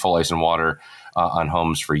 I've done full ice and water on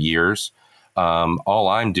homes for years. all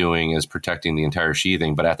I'm doing is protecting the entire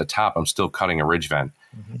sheathing, but at the top, I'm still cutting a ridge vent.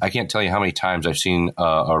 I can't tell you how many times I've seen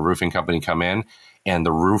a roofing company come in and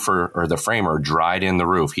the roofer or the framer dried in the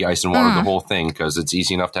roof. He ice and watered the whole thing because it's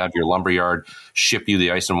easy enough to have your lumberyard ship you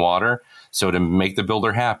the ice and water. So to make the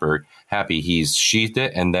builder happy, he's sheathed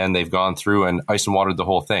it, and then they've gone through and ice and watered the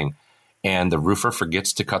whole thing. And the roofer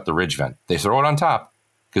forgets to cut the ridge vent. They throw it on top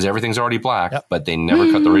because everything's already black, but they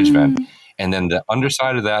never cut the ridge vent. And then the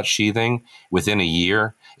underside of that sheathing within a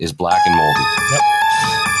year is black and moldy.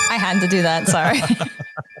 I had to do that. Sorry.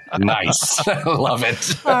 Nice. Love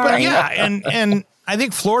it. But yeah, and I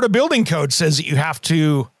think Florida building code says that you have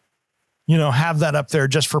to, have that up there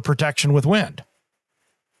just for protection with wind.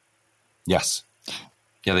 Yes.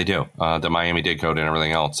 Yeah, they do. The Miami-Dade code and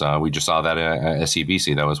everything else. We just saw that at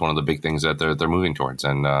SCBC. That was one of the big things that they're moving towards,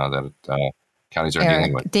 and that counties are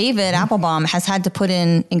dealing with. David Applebaum has had to put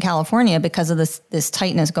in California because of this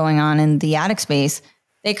tightness going on in the attic space.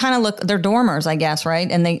 They kind of they're dormers, I guess, right?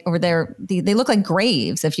 And they look like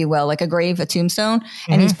graves, if you will, like a tombstone.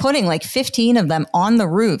 And he's putting like 15 of them on the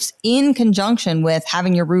roofs in conjunction with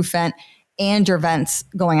having your roof vent and your vents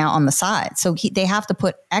going out on the side. So they have to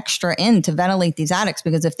put extra in to ventilate these attics,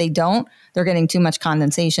 because if they don't, they're getting too much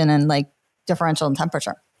condensation and like differential in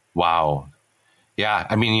temperature. Wow. Yeah.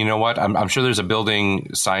 I mean, you know what? I'm sure there's a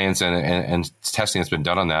building science and testing that's been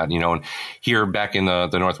done on that, and here back in the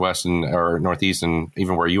Northwest or Northeast, and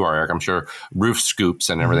even where you are, Eric, I'm sure roof scoops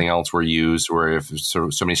and everything else were used, where if so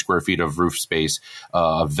many square feet of roof space,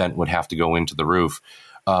 a vent would have to go into the roof.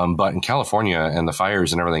 But in California and the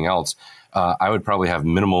fires and everything else, I would probably have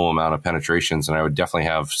minimal amount of penetrations, and I would definitely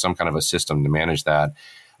have some kind of a system to manage that,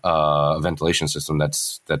 ventilation system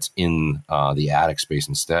that's in the attic space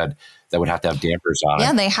instead. That would have to have dampers on it.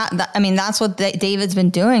 Yeah, they have. I mean, that's what David's been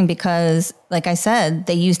doing, because, like I said,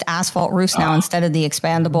 they used asphalt roofs now instead of the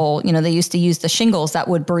expandable. They used to use the shingles that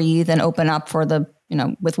would breathe and open up for the,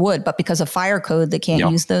 with wood. But because of fire code, they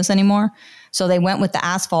can't use those anymore. So they went with the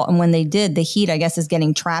asphalt. And when they did, the heat, I guess, is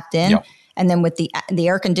getting trapped in. Yep. And then with the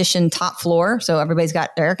air conditioned top floor, so everybody's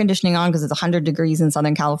got their air conditioning on because it's 100 degrees in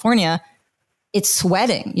Southern California. It's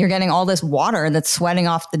sweating. You're getting all this water that's sweating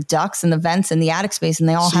off the ducts and the vents in the attic space, and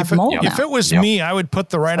they all have mold now. If it was me, I would put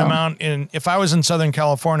the right amount in. If I was in Southern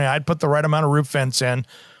California, I'd put the right amount of roof vents in,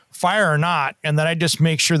 fire or not, and then I'd just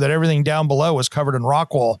make sure that everything down below was covered in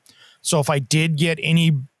rock wool. So if I did get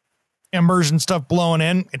any embers and stuff blowing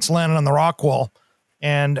in, it's landing on the rock wool.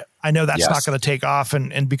 And I know that's not going to take off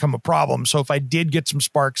and become a problem. So if I did get some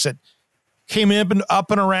sparks that came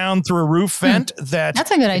up and around through a roof vent,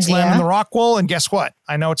 that's a good idea. Landing on the rock wool, and guess what?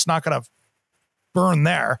 I know it's not going to burn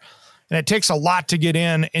there, and it takes a lot to get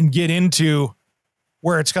in and get into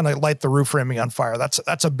where it's going to light the roof framing on fire.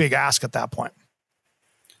 That's a big ask at that point.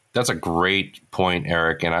 That's a great point,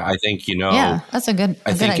 Eric, and I think that's a good.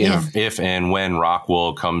 I think idea. if and when rock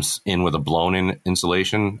wool comes in with a blown-in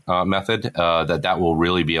insulation method, that will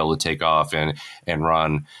really be able to take off and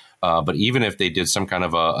run. But even if they did some kind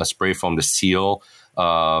of a spray foam to seal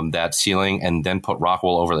that ceiling and then put rock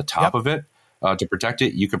wool over the top of it to protect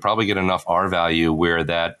it, you could probably get enough R value where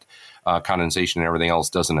that condensation and everything else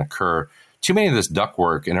doesn't occur. Too many of this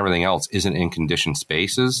ductwork and everything else isn't in conditioned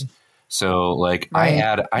spaces. So like I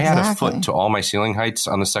add a foot to all my ceiling heights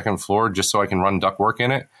on the second floor just so I can run ductwork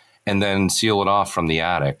in it and then seal it off from the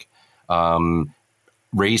attic.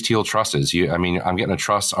 Raised heel trusses. I'm getting a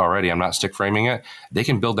truss already. I'm not stick framing it. They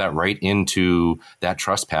can build that right into that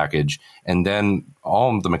truss package, and then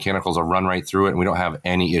all of the mechanicals will run right through it, and we don't have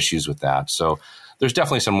any issues with that. So there's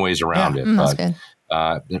definitely some ways around it. That's good.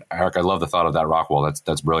 Eric, I love the thought of that rock wool.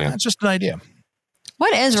 That's brilliant. That's just an idea.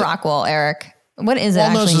 What is rock wool, Eric? What is it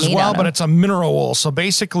actually as made well, out of? but it's a mineral wool. So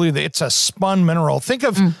basically, it's a spun mineral. Think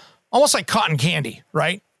of almost like cotton candy,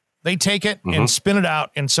 right? They take it and spin it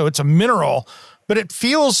out, and so it's a mineral. But it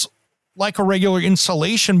feels like a regular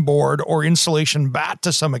insulation board or insulation bat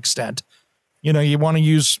to some extent. You want to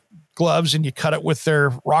use gloves and you cut it with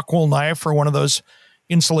their rock wool knife or one of those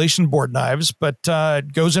insulation board knives, but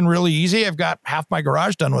it goes in really easy. I've got half my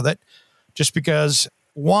garage done with it just because,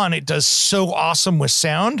 one, it does so awesome with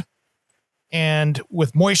sound, and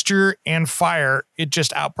with moisture and fire, it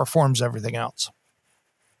just outperforms everything else.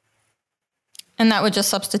 And that would just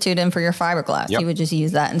substitute in for your fiberglass. Yep. You would just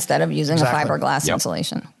use that instead of using a fiberglass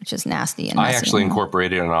insulation, which is nasty. And I actually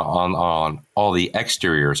incorporated it on all the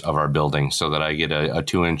exteriors of our building so that I get a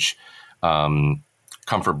 2-inch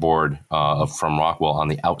comfort board from Rockwell on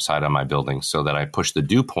the outside of my building, so that I push the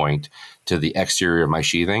dew point to the exterior of my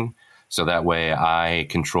sheathing. So that way I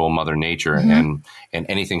control Mother Nature, and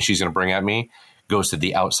anything she's going to bring at me goes to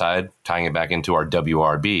the outside, tying it back into our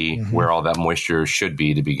WRB where all that moisture should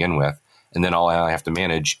be to begin with. And then all I have to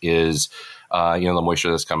manage is, the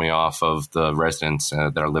moisture that's coming off of the residents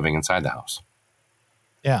that are living inside the house.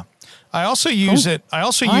 Yeah. I also use it. I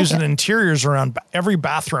also use it in interiors around every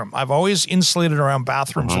bathroom. I've always insulated around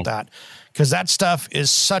bathrooms with that because that stuff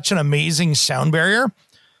is such an amazing sound barrier.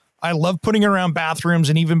 I love putting it around bathrooms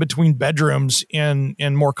and even between bedrooms in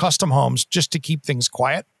more custom homes just to keep things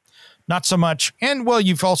quiet. Not so much. And well,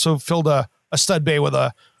 you've also filled a stud bay with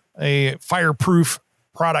a fireproof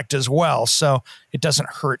product as well. So it doesn't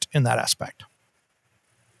hurt in that aspect.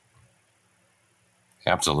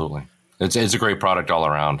 Absolutely. It's a great product all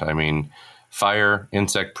around. I mean, fire,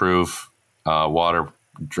 insect proof, water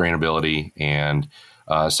drainability, and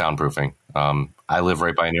soundproofing. I live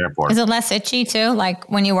right by an airport. Is it less itchy too? Like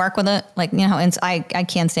when you work with it, like, I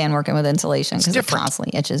can't stand working with insulation because it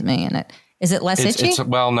constantly itches me. And is it less itchy?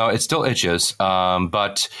 Well, no, it still itches,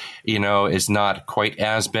 but it's not quite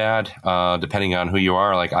as bad depending on who you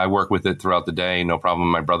are. Like I work with it throughout the day, no problem.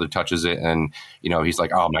 My brother touches it, and he's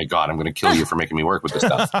like, "Oh my God, I'm going to kill you for making me work with this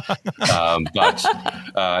stuff."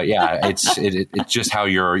 It's just how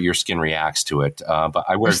your skin reacts to it. But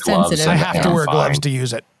I wear gloves. I have to wear gloves to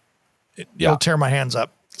use it. It'll tear my hands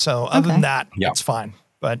up. So other than that, it's fine.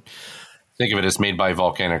 But think of it as made by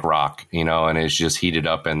volcanic rock, and it's just heated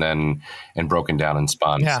up and broken down and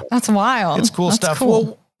spun. Yeah. So. That's wild. It's cool stuff. Cool.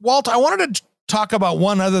 Well, Walt, I wanted to talk about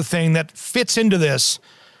one other thing that fits into this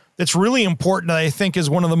that's really important that I think is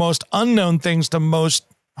one of the most unknown things to most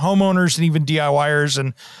homeowners and even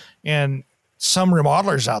DIYers and some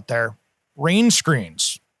remodelers out there. Rain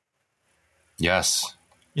screens. Yes.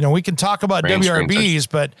 We can talk about rain WRBs,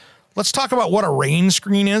 but let's talk about what a rain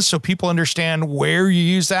screen is so people understand where you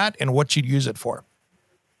use that and what you'd use it for.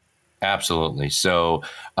 Absolutely. So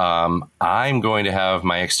I'm going to have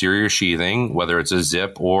my exterior sheathing, whether it's a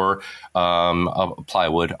zip or a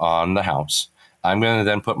plywood on the house. I'm going to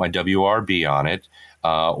then put my WRB on it,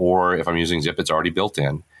 or if I'm using zip, it's already built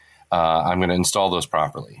in. I'm going to install those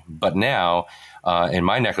properly. But now, in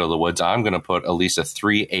my neck of the woods, I'm going to put at least a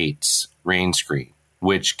 3/8 rain screen,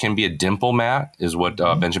 which can be a dimple mat, is what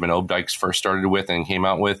Benjamin Obdykes first started with and came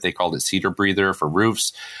out with. They called it Cedar Breather for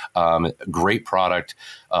roofs. Great product,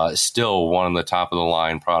 still one of the top of the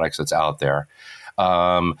line products that's out there.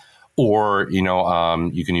 You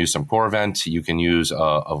can use some Corvent. You can use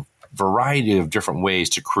a variety of different ways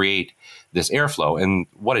to create this airflow. And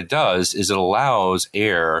what it does is it allows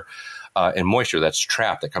air and moisture that's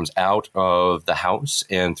trapped that comes out of the house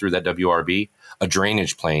and through that WRB, a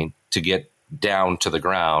drainage plane to get down to the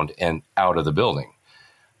ground and out of the building.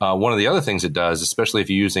 One of the other things it does, especially if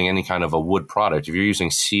you're using any kind of a wood product, if you're using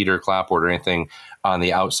cedar, clapboard, or anything on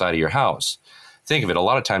the outside of your house, think of it. A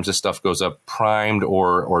lot of times this stuff goes up primed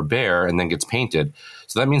or bare and then gets painted.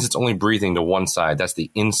 So that means it's only breathing to one side. That's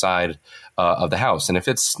the inside of the house. And if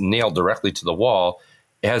it's nailed directly to the wall,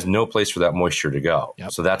 it has no place for that moisture to go.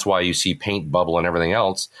 Yep. So that's why you see paint bubble and everything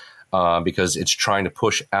else, because it's trying to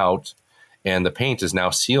push out, and the paint has now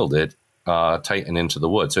sealed it tight and into the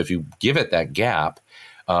wood. So if you give it that gap,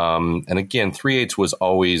 and again, 3/8 was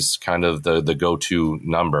always kind of the go-to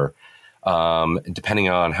number. Depending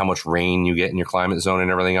on how much rain you get in your climate zone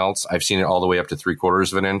and everything else, I've seen it all the way up to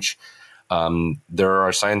 3/4 of an inch. There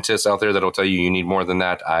are scientists out there that'll tell you need more than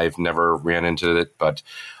that. I've never ran into it, but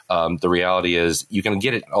the reality is you can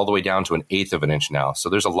get it all the way down to 1/8 of an inch now. So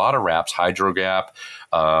there's a lot of wraps. HydroGap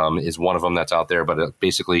is one of them that's out there, but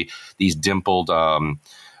basically these dimpled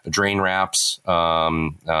drain wraps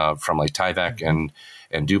from like Tyvek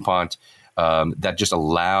and DuPont that just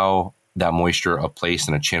allow that moisture a place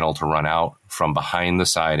and a channel to run out from behind the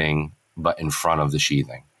siding, but in front of the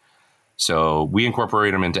sheathing. So we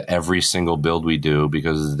incorporate them into every single build we do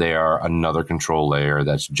because they are another control layer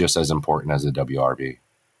that's just as important as the WRB.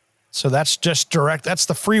 So that's just direct. That's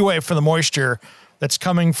the freeway for the moisture that's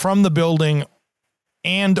coming from the building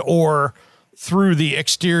and or through the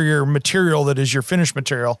exterior material that is your finished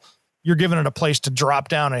material. You're giving it a place to drop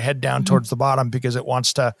down and head down towards the bottom because it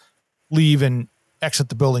wants to leave and exit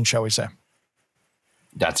the building, shall we say.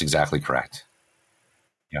 That's exactly correct.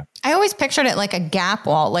 Yeah. I always pictured it like a gap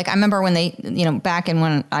wall. Like I remember when they, back in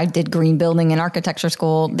when I did green building in architecture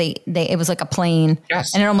school, it was like a plane.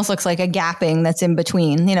 Yes. And it almost looks like a gapping that's in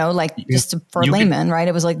between, for layman, right?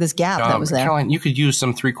 It was like this gap that was there. Caroline, you could use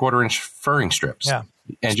some 3/4 inch furring strips. Yeah.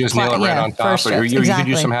 And just nail it right on top. Or you could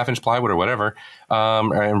use some 1/2 inch plywood or whatever,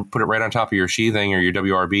 and put it right on top of your sheathing or your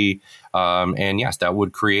WRB. And yes, that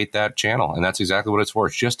would create that channel. And that's exactly what it's for.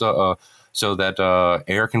 It's just so that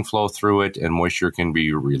air can flow through it and moisture can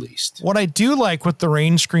be released. What I do like with the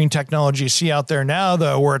rain screen technology you see out there now,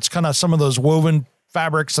 though, where it's kind of some of those woven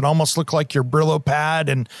fabrics that almost look like your Brillo pad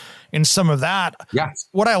and some of that. Yes.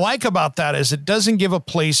 What I like about that is it doesn't give a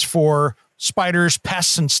place for spiders,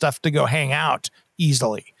 pests, and stuff to go hang out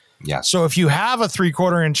easily. Yes. So if you have a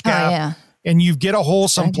 3/4 inch gap and you get a hole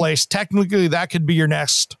someplace, technically that could be your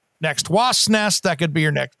next wasp nest. That could be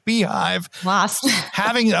your next beehive. Wasp.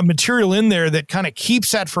 Having a material in there that kind of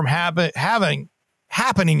keeps that from happening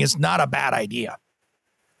is not a bad idea.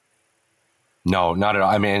 No, not at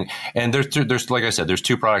all. I mean, and there's like I said, there's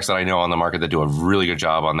two products that I know on the market that do a really good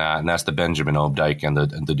job on that, and that's the Benjamin Obdyke and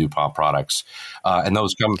the DuPont products. And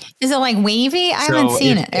those come. Is it like wavy? I haven't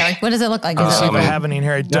seen it. Eric, what does it look like? Is it I have it in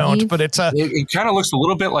here. I don't, but it's it kind of looks a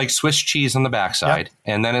little bit like Swiss cheese on the backside,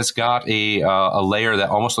 and then it's got a layer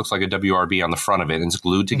that almost looks like a WRB on the front of it, and it's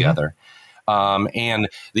glued together. And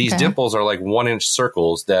these dimples are like 1-inch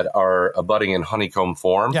circles that are abutting in honeycomb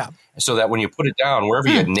form. Yeah. So that when you put it down, wherever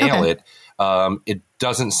you nail it, it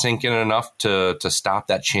doesn't sink in enough to stop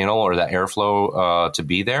that channel or that airflow to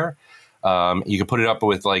be there. You can put it up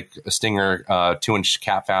with like a Stinger 2-inch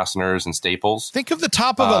cap fasteners and staples. Think of the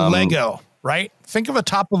top of a Lego, right? Think of a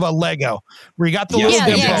top of a Lego where you got the little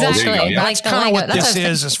dimples. Yeah, exactly. That's kind of what this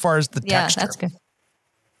is as far as the texture. Yeah, that's good.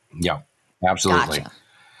 Yeah, absolutely. Gotcha.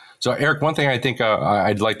 So, Eric, one thing I think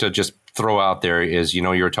I'd like to just throw out there is, you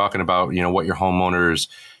were talking about, what your homeowners,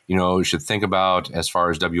 should think about as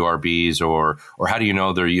far as WRBs or how do you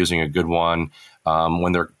know they're using a good one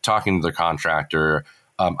when they're talking to the contractor.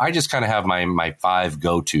 I just kind of have my 5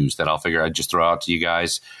 go-tos that I'd just throw out to you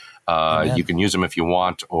guys. You can use them if you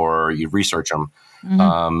want or you research them.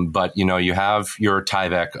 Mm-hmm. But, you have your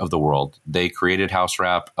Tyvek of the world. They created House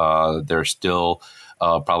Wrap. They're still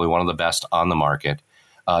probably one of the best on the market.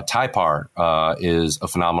 Typar is a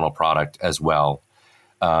phenomenal product as well.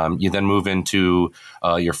 You then move into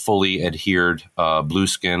your fully adhered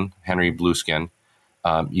Blueskin, Henry Blueskin.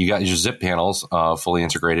 You got your zip panels fully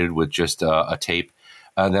integrated with just a tape.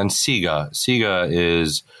 Then Siga. Siga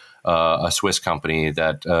is a Swiss company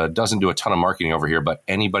that doesn't do a ton of marketing over here, but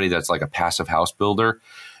anybody that's like a passive house builder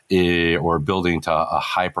or building to a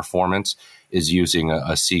high performance is using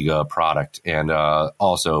a Siga product, and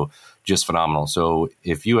also just phenomenal. So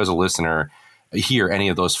if you as a listener hear any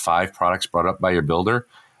of those 5 products brought up by your builder,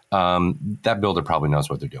 that builder probably knows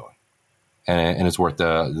what they're doing. And it's worth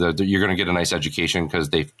you're going to get a nice education because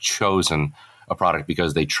they've chosen a product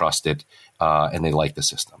because they trust it and they like the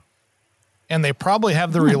system. And they probably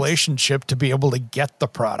have the relationship to be able to get the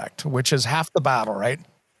product, which is half the battle, right?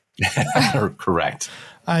 Correct.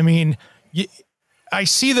 I mean, I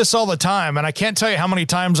see this all the time, and I can't tell you how many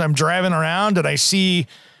times I'm driving around and I see,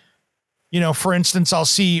 for instance, I'll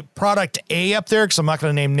see product A up there because I'm not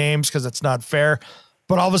going to name names because it's not fair.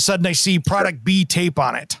 But all of a sudden I see product B tape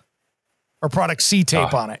on it or product C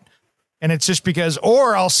tape on it. And it's just because,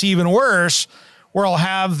 or I'll see even worse where I'll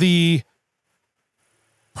have the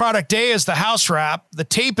product A is the house wrap, the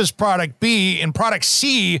tape is product B, and product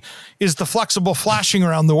C is the flexible flashing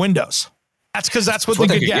around the windows. That's because that's what they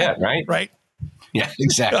could get, right? Right. Yeah,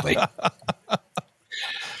 exactly.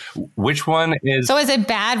 Which one is... So is it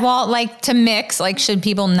bad to mix? Like, should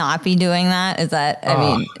people not be doing that? Is that,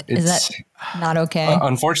 is that not okay?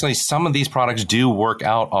 Unfortunately, some of these products do work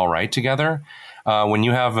out all right together. When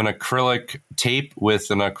you have an acrylic tape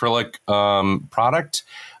with an acrylic product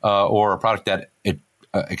or a product that it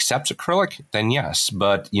accepts acrylic, then yes.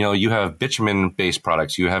 But, you have bitumen-based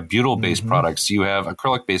products, you have butyl-based products, you have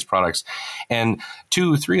acrylic-based products, and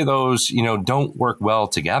 2-3 of those, don't work well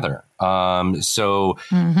together. So,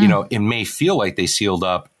 it may feel like they sealed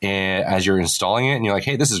up as you're installing it and you're like,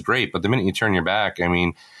 hey, this is great. But the minute you turn your back, I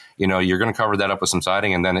mean, you're going to cover that up with some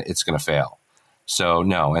siding and then it's going to fail. So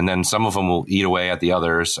no. And then some of them will eat away at the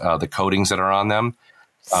others, the coatings that are on them.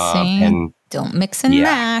 And don't mix and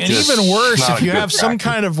match. And even worse, if you have some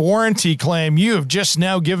kind of warranty claim, you have just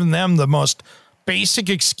now given them the most basic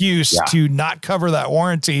excuse to not cover that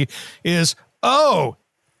warranty is, oh,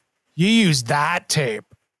 you use that tape.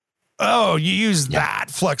 Oh, you use that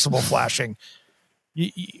flexible flashing.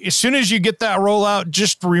 As soon as you get that rollout,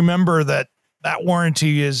 just remember that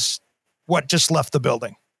warranty is what just left the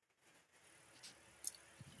building.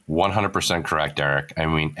 100% correct, Eric. I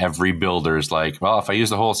mean, every builder is like, well, if I use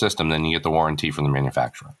the whole system, then you get the warranty from the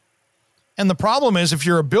manufacturer. And the problem is if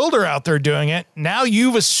you're a builder out there doing it, now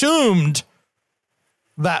you've assumed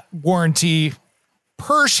that warranty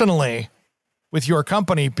personally with your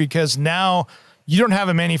company because now you don't have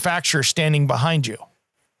a manufacturer standing behind you.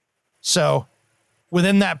 So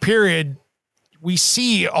within that period, we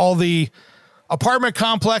see all the apartment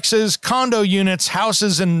complexes, condo units,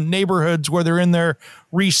 houses in neighborhoods where they're in there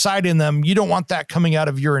re-siding them. You don't want that coming out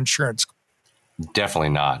of your insurance. Definitely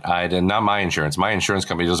not. Not my insurance. My insurance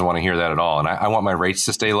company doesn't want to hear that at all. And I want my rates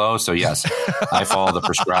to stay low. So yes, I follow the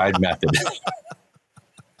prescribed method.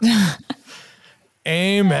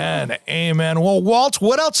 Amen. Amen. Well, Walt,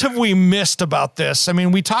 what else have we missed about this? I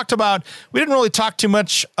mean, we didn't really talk too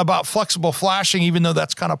much about flexible flashing, even though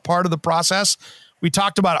that's kind of part of the process. We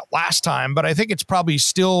talked about it last time, but I think it's probably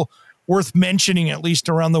still worth mentioning, at least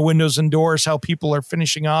around the windows and doors, how people are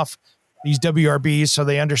finishing off these WRBs so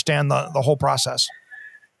they understand the whole process.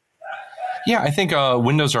 Yeah, I think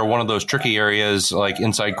windows are one of those tricky areas, like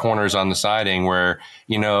inside corners on the siding where,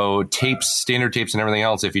 tapes, standard tapes and everything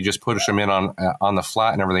else, if you just push them in on the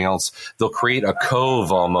flat and everything else, they'll create a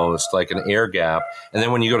cove almost, like an air gap. And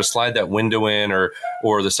then when you go to slide that window in or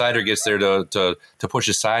the sider gets there to push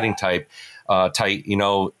the siding tight,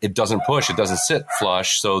 it doesn't push, it doesn't sit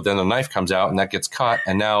flush. So then the knife comes out and that gets cut.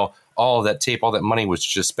 And now all of that tape, all that money was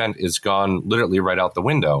just spent is gone literally right out the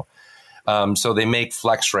window. So they make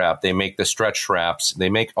flex wrap, they make the stretch wraps, they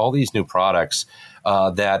make all these new products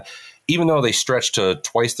that even though they stretch to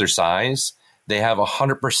twice their size, they have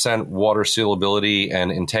 100% water sealability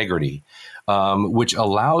and integrity, which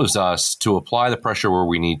allows us to apply the pressure where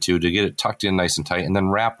we need to get it tucked in nice and tight and then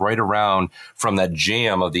wrap right around from that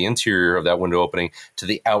jamb of the interior of that window opening to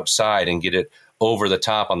the outside and get it over the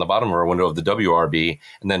top on the bottom of our window of the WRB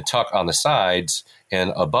and then tuck on the sides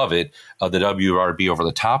and above it the WRB over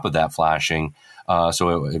the top of that flashing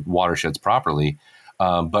so it watersheds properly.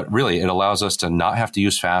 But really, it allows us to not have to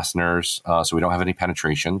use fasteners so we don't have any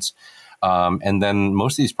penetrations. And then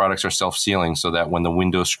most of these products are self-sealing so that when the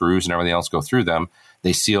window screws and everything else go through them,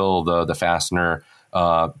 they seal the fastener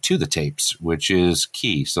to the tapes, which is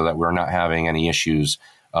key so that we're not having any issues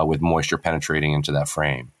with moisture penetrating into that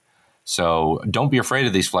frame. So don't be afraid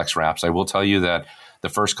of these flex wraps. I will tell you that the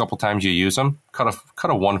first couple times you use them, cut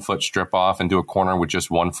a 1 foot strip off and do a corner with just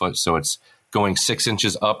 1 foot. So it's going 6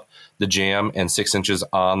 inches up the jamb and 6 inches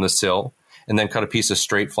on the sill, and then cut a piece of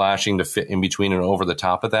straight flashing to fit in between and over the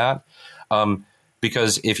top of that.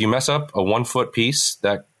 Because if you mess up a 1 foot piece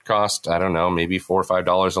that cost, I don't know, maybe $4 or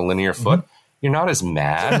 $5 a linear foot, you're not as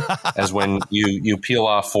mad as when you peel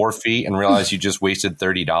off 4 feet and realize you just wasted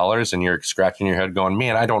 $30 and you're scratching your head going,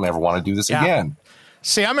 man, I don't ever want to do this again.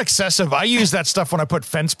 See, I'm excessive. I use that stuff when I put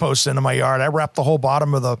fence posts into my yard. I wrap the whole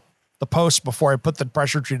bottom of the post before I put the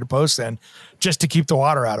pressure treated post in just to keep the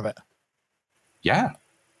water out of it. Yeah,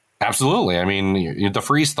 absolutely. I mean, the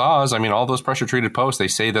freeze thaws, all those pressure treated posts, they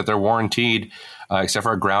say that they're warranted except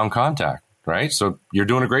for a ground contact. Right. So you're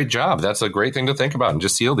doing a great job. That's a great thing to think about and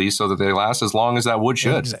just seal these so that they last as long as that wood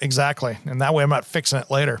should. Exactly. And that way I'm not fixing it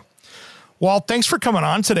later. Walt, thanks for coming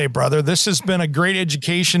on today, brother. This has been a great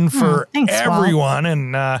education for everyone. Walt.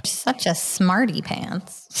 And such a smarty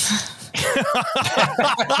pants.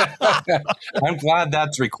 I'm glad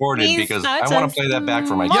that's recorded because I want to play that back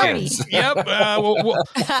for my kids. Yep. Well,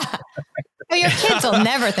 your kids will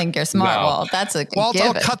never think you're smart, no. Walt. That's a Walt,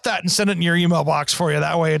 given. I'll cut that and send it in your email box for you.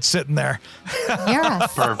 That way it's sitting there.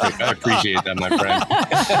 Yes. Perfect. I appreciate that, my friend.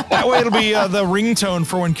 That way it'll be the ringtone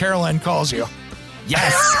for when Caroline calls you.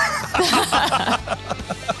 Yes.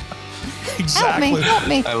 Exactly. Help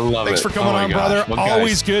me. I love Thanks it. for coming on, brother. Well,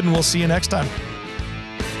 always good, and we'll see you next time.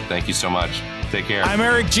 Thank you so much. Take care. I'm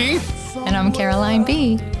Eric G. And I'm Caroline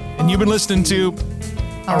B. And you've been listening to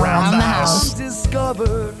Around the House.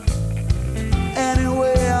 Discovered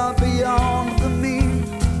anyway out beyond the mean.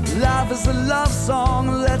 Life is a love song.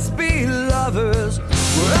 Let's be lovers.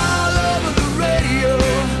 We're all over the radio.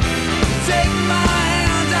 Take my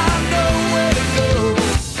hand, I know where to go.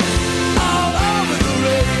 All over the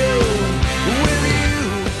radio with you.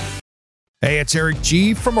 Hey, it's Eric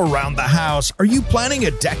G. from Around the House. Are you planning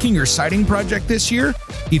a decking or siding project this year?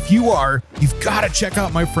 If you are, you've got to check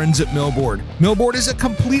out my friends at Millboard. Millboard is a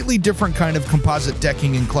completely different kind of composite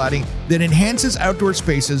decking and cladding that enhances outdoor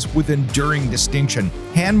spaces with enduring distinction.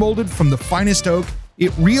 Hand-molded from the finest oak,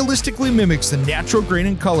 it realistically mimics the natural grain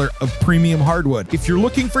and color of premium hardwood. If you're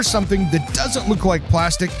looking for something that doesn't look like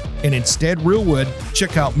plastic and instead real wood,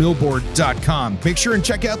 check out millboard.com. Make sure and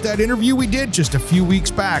check out that interview we did just a few weeks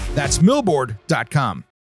back. That's millboard.com.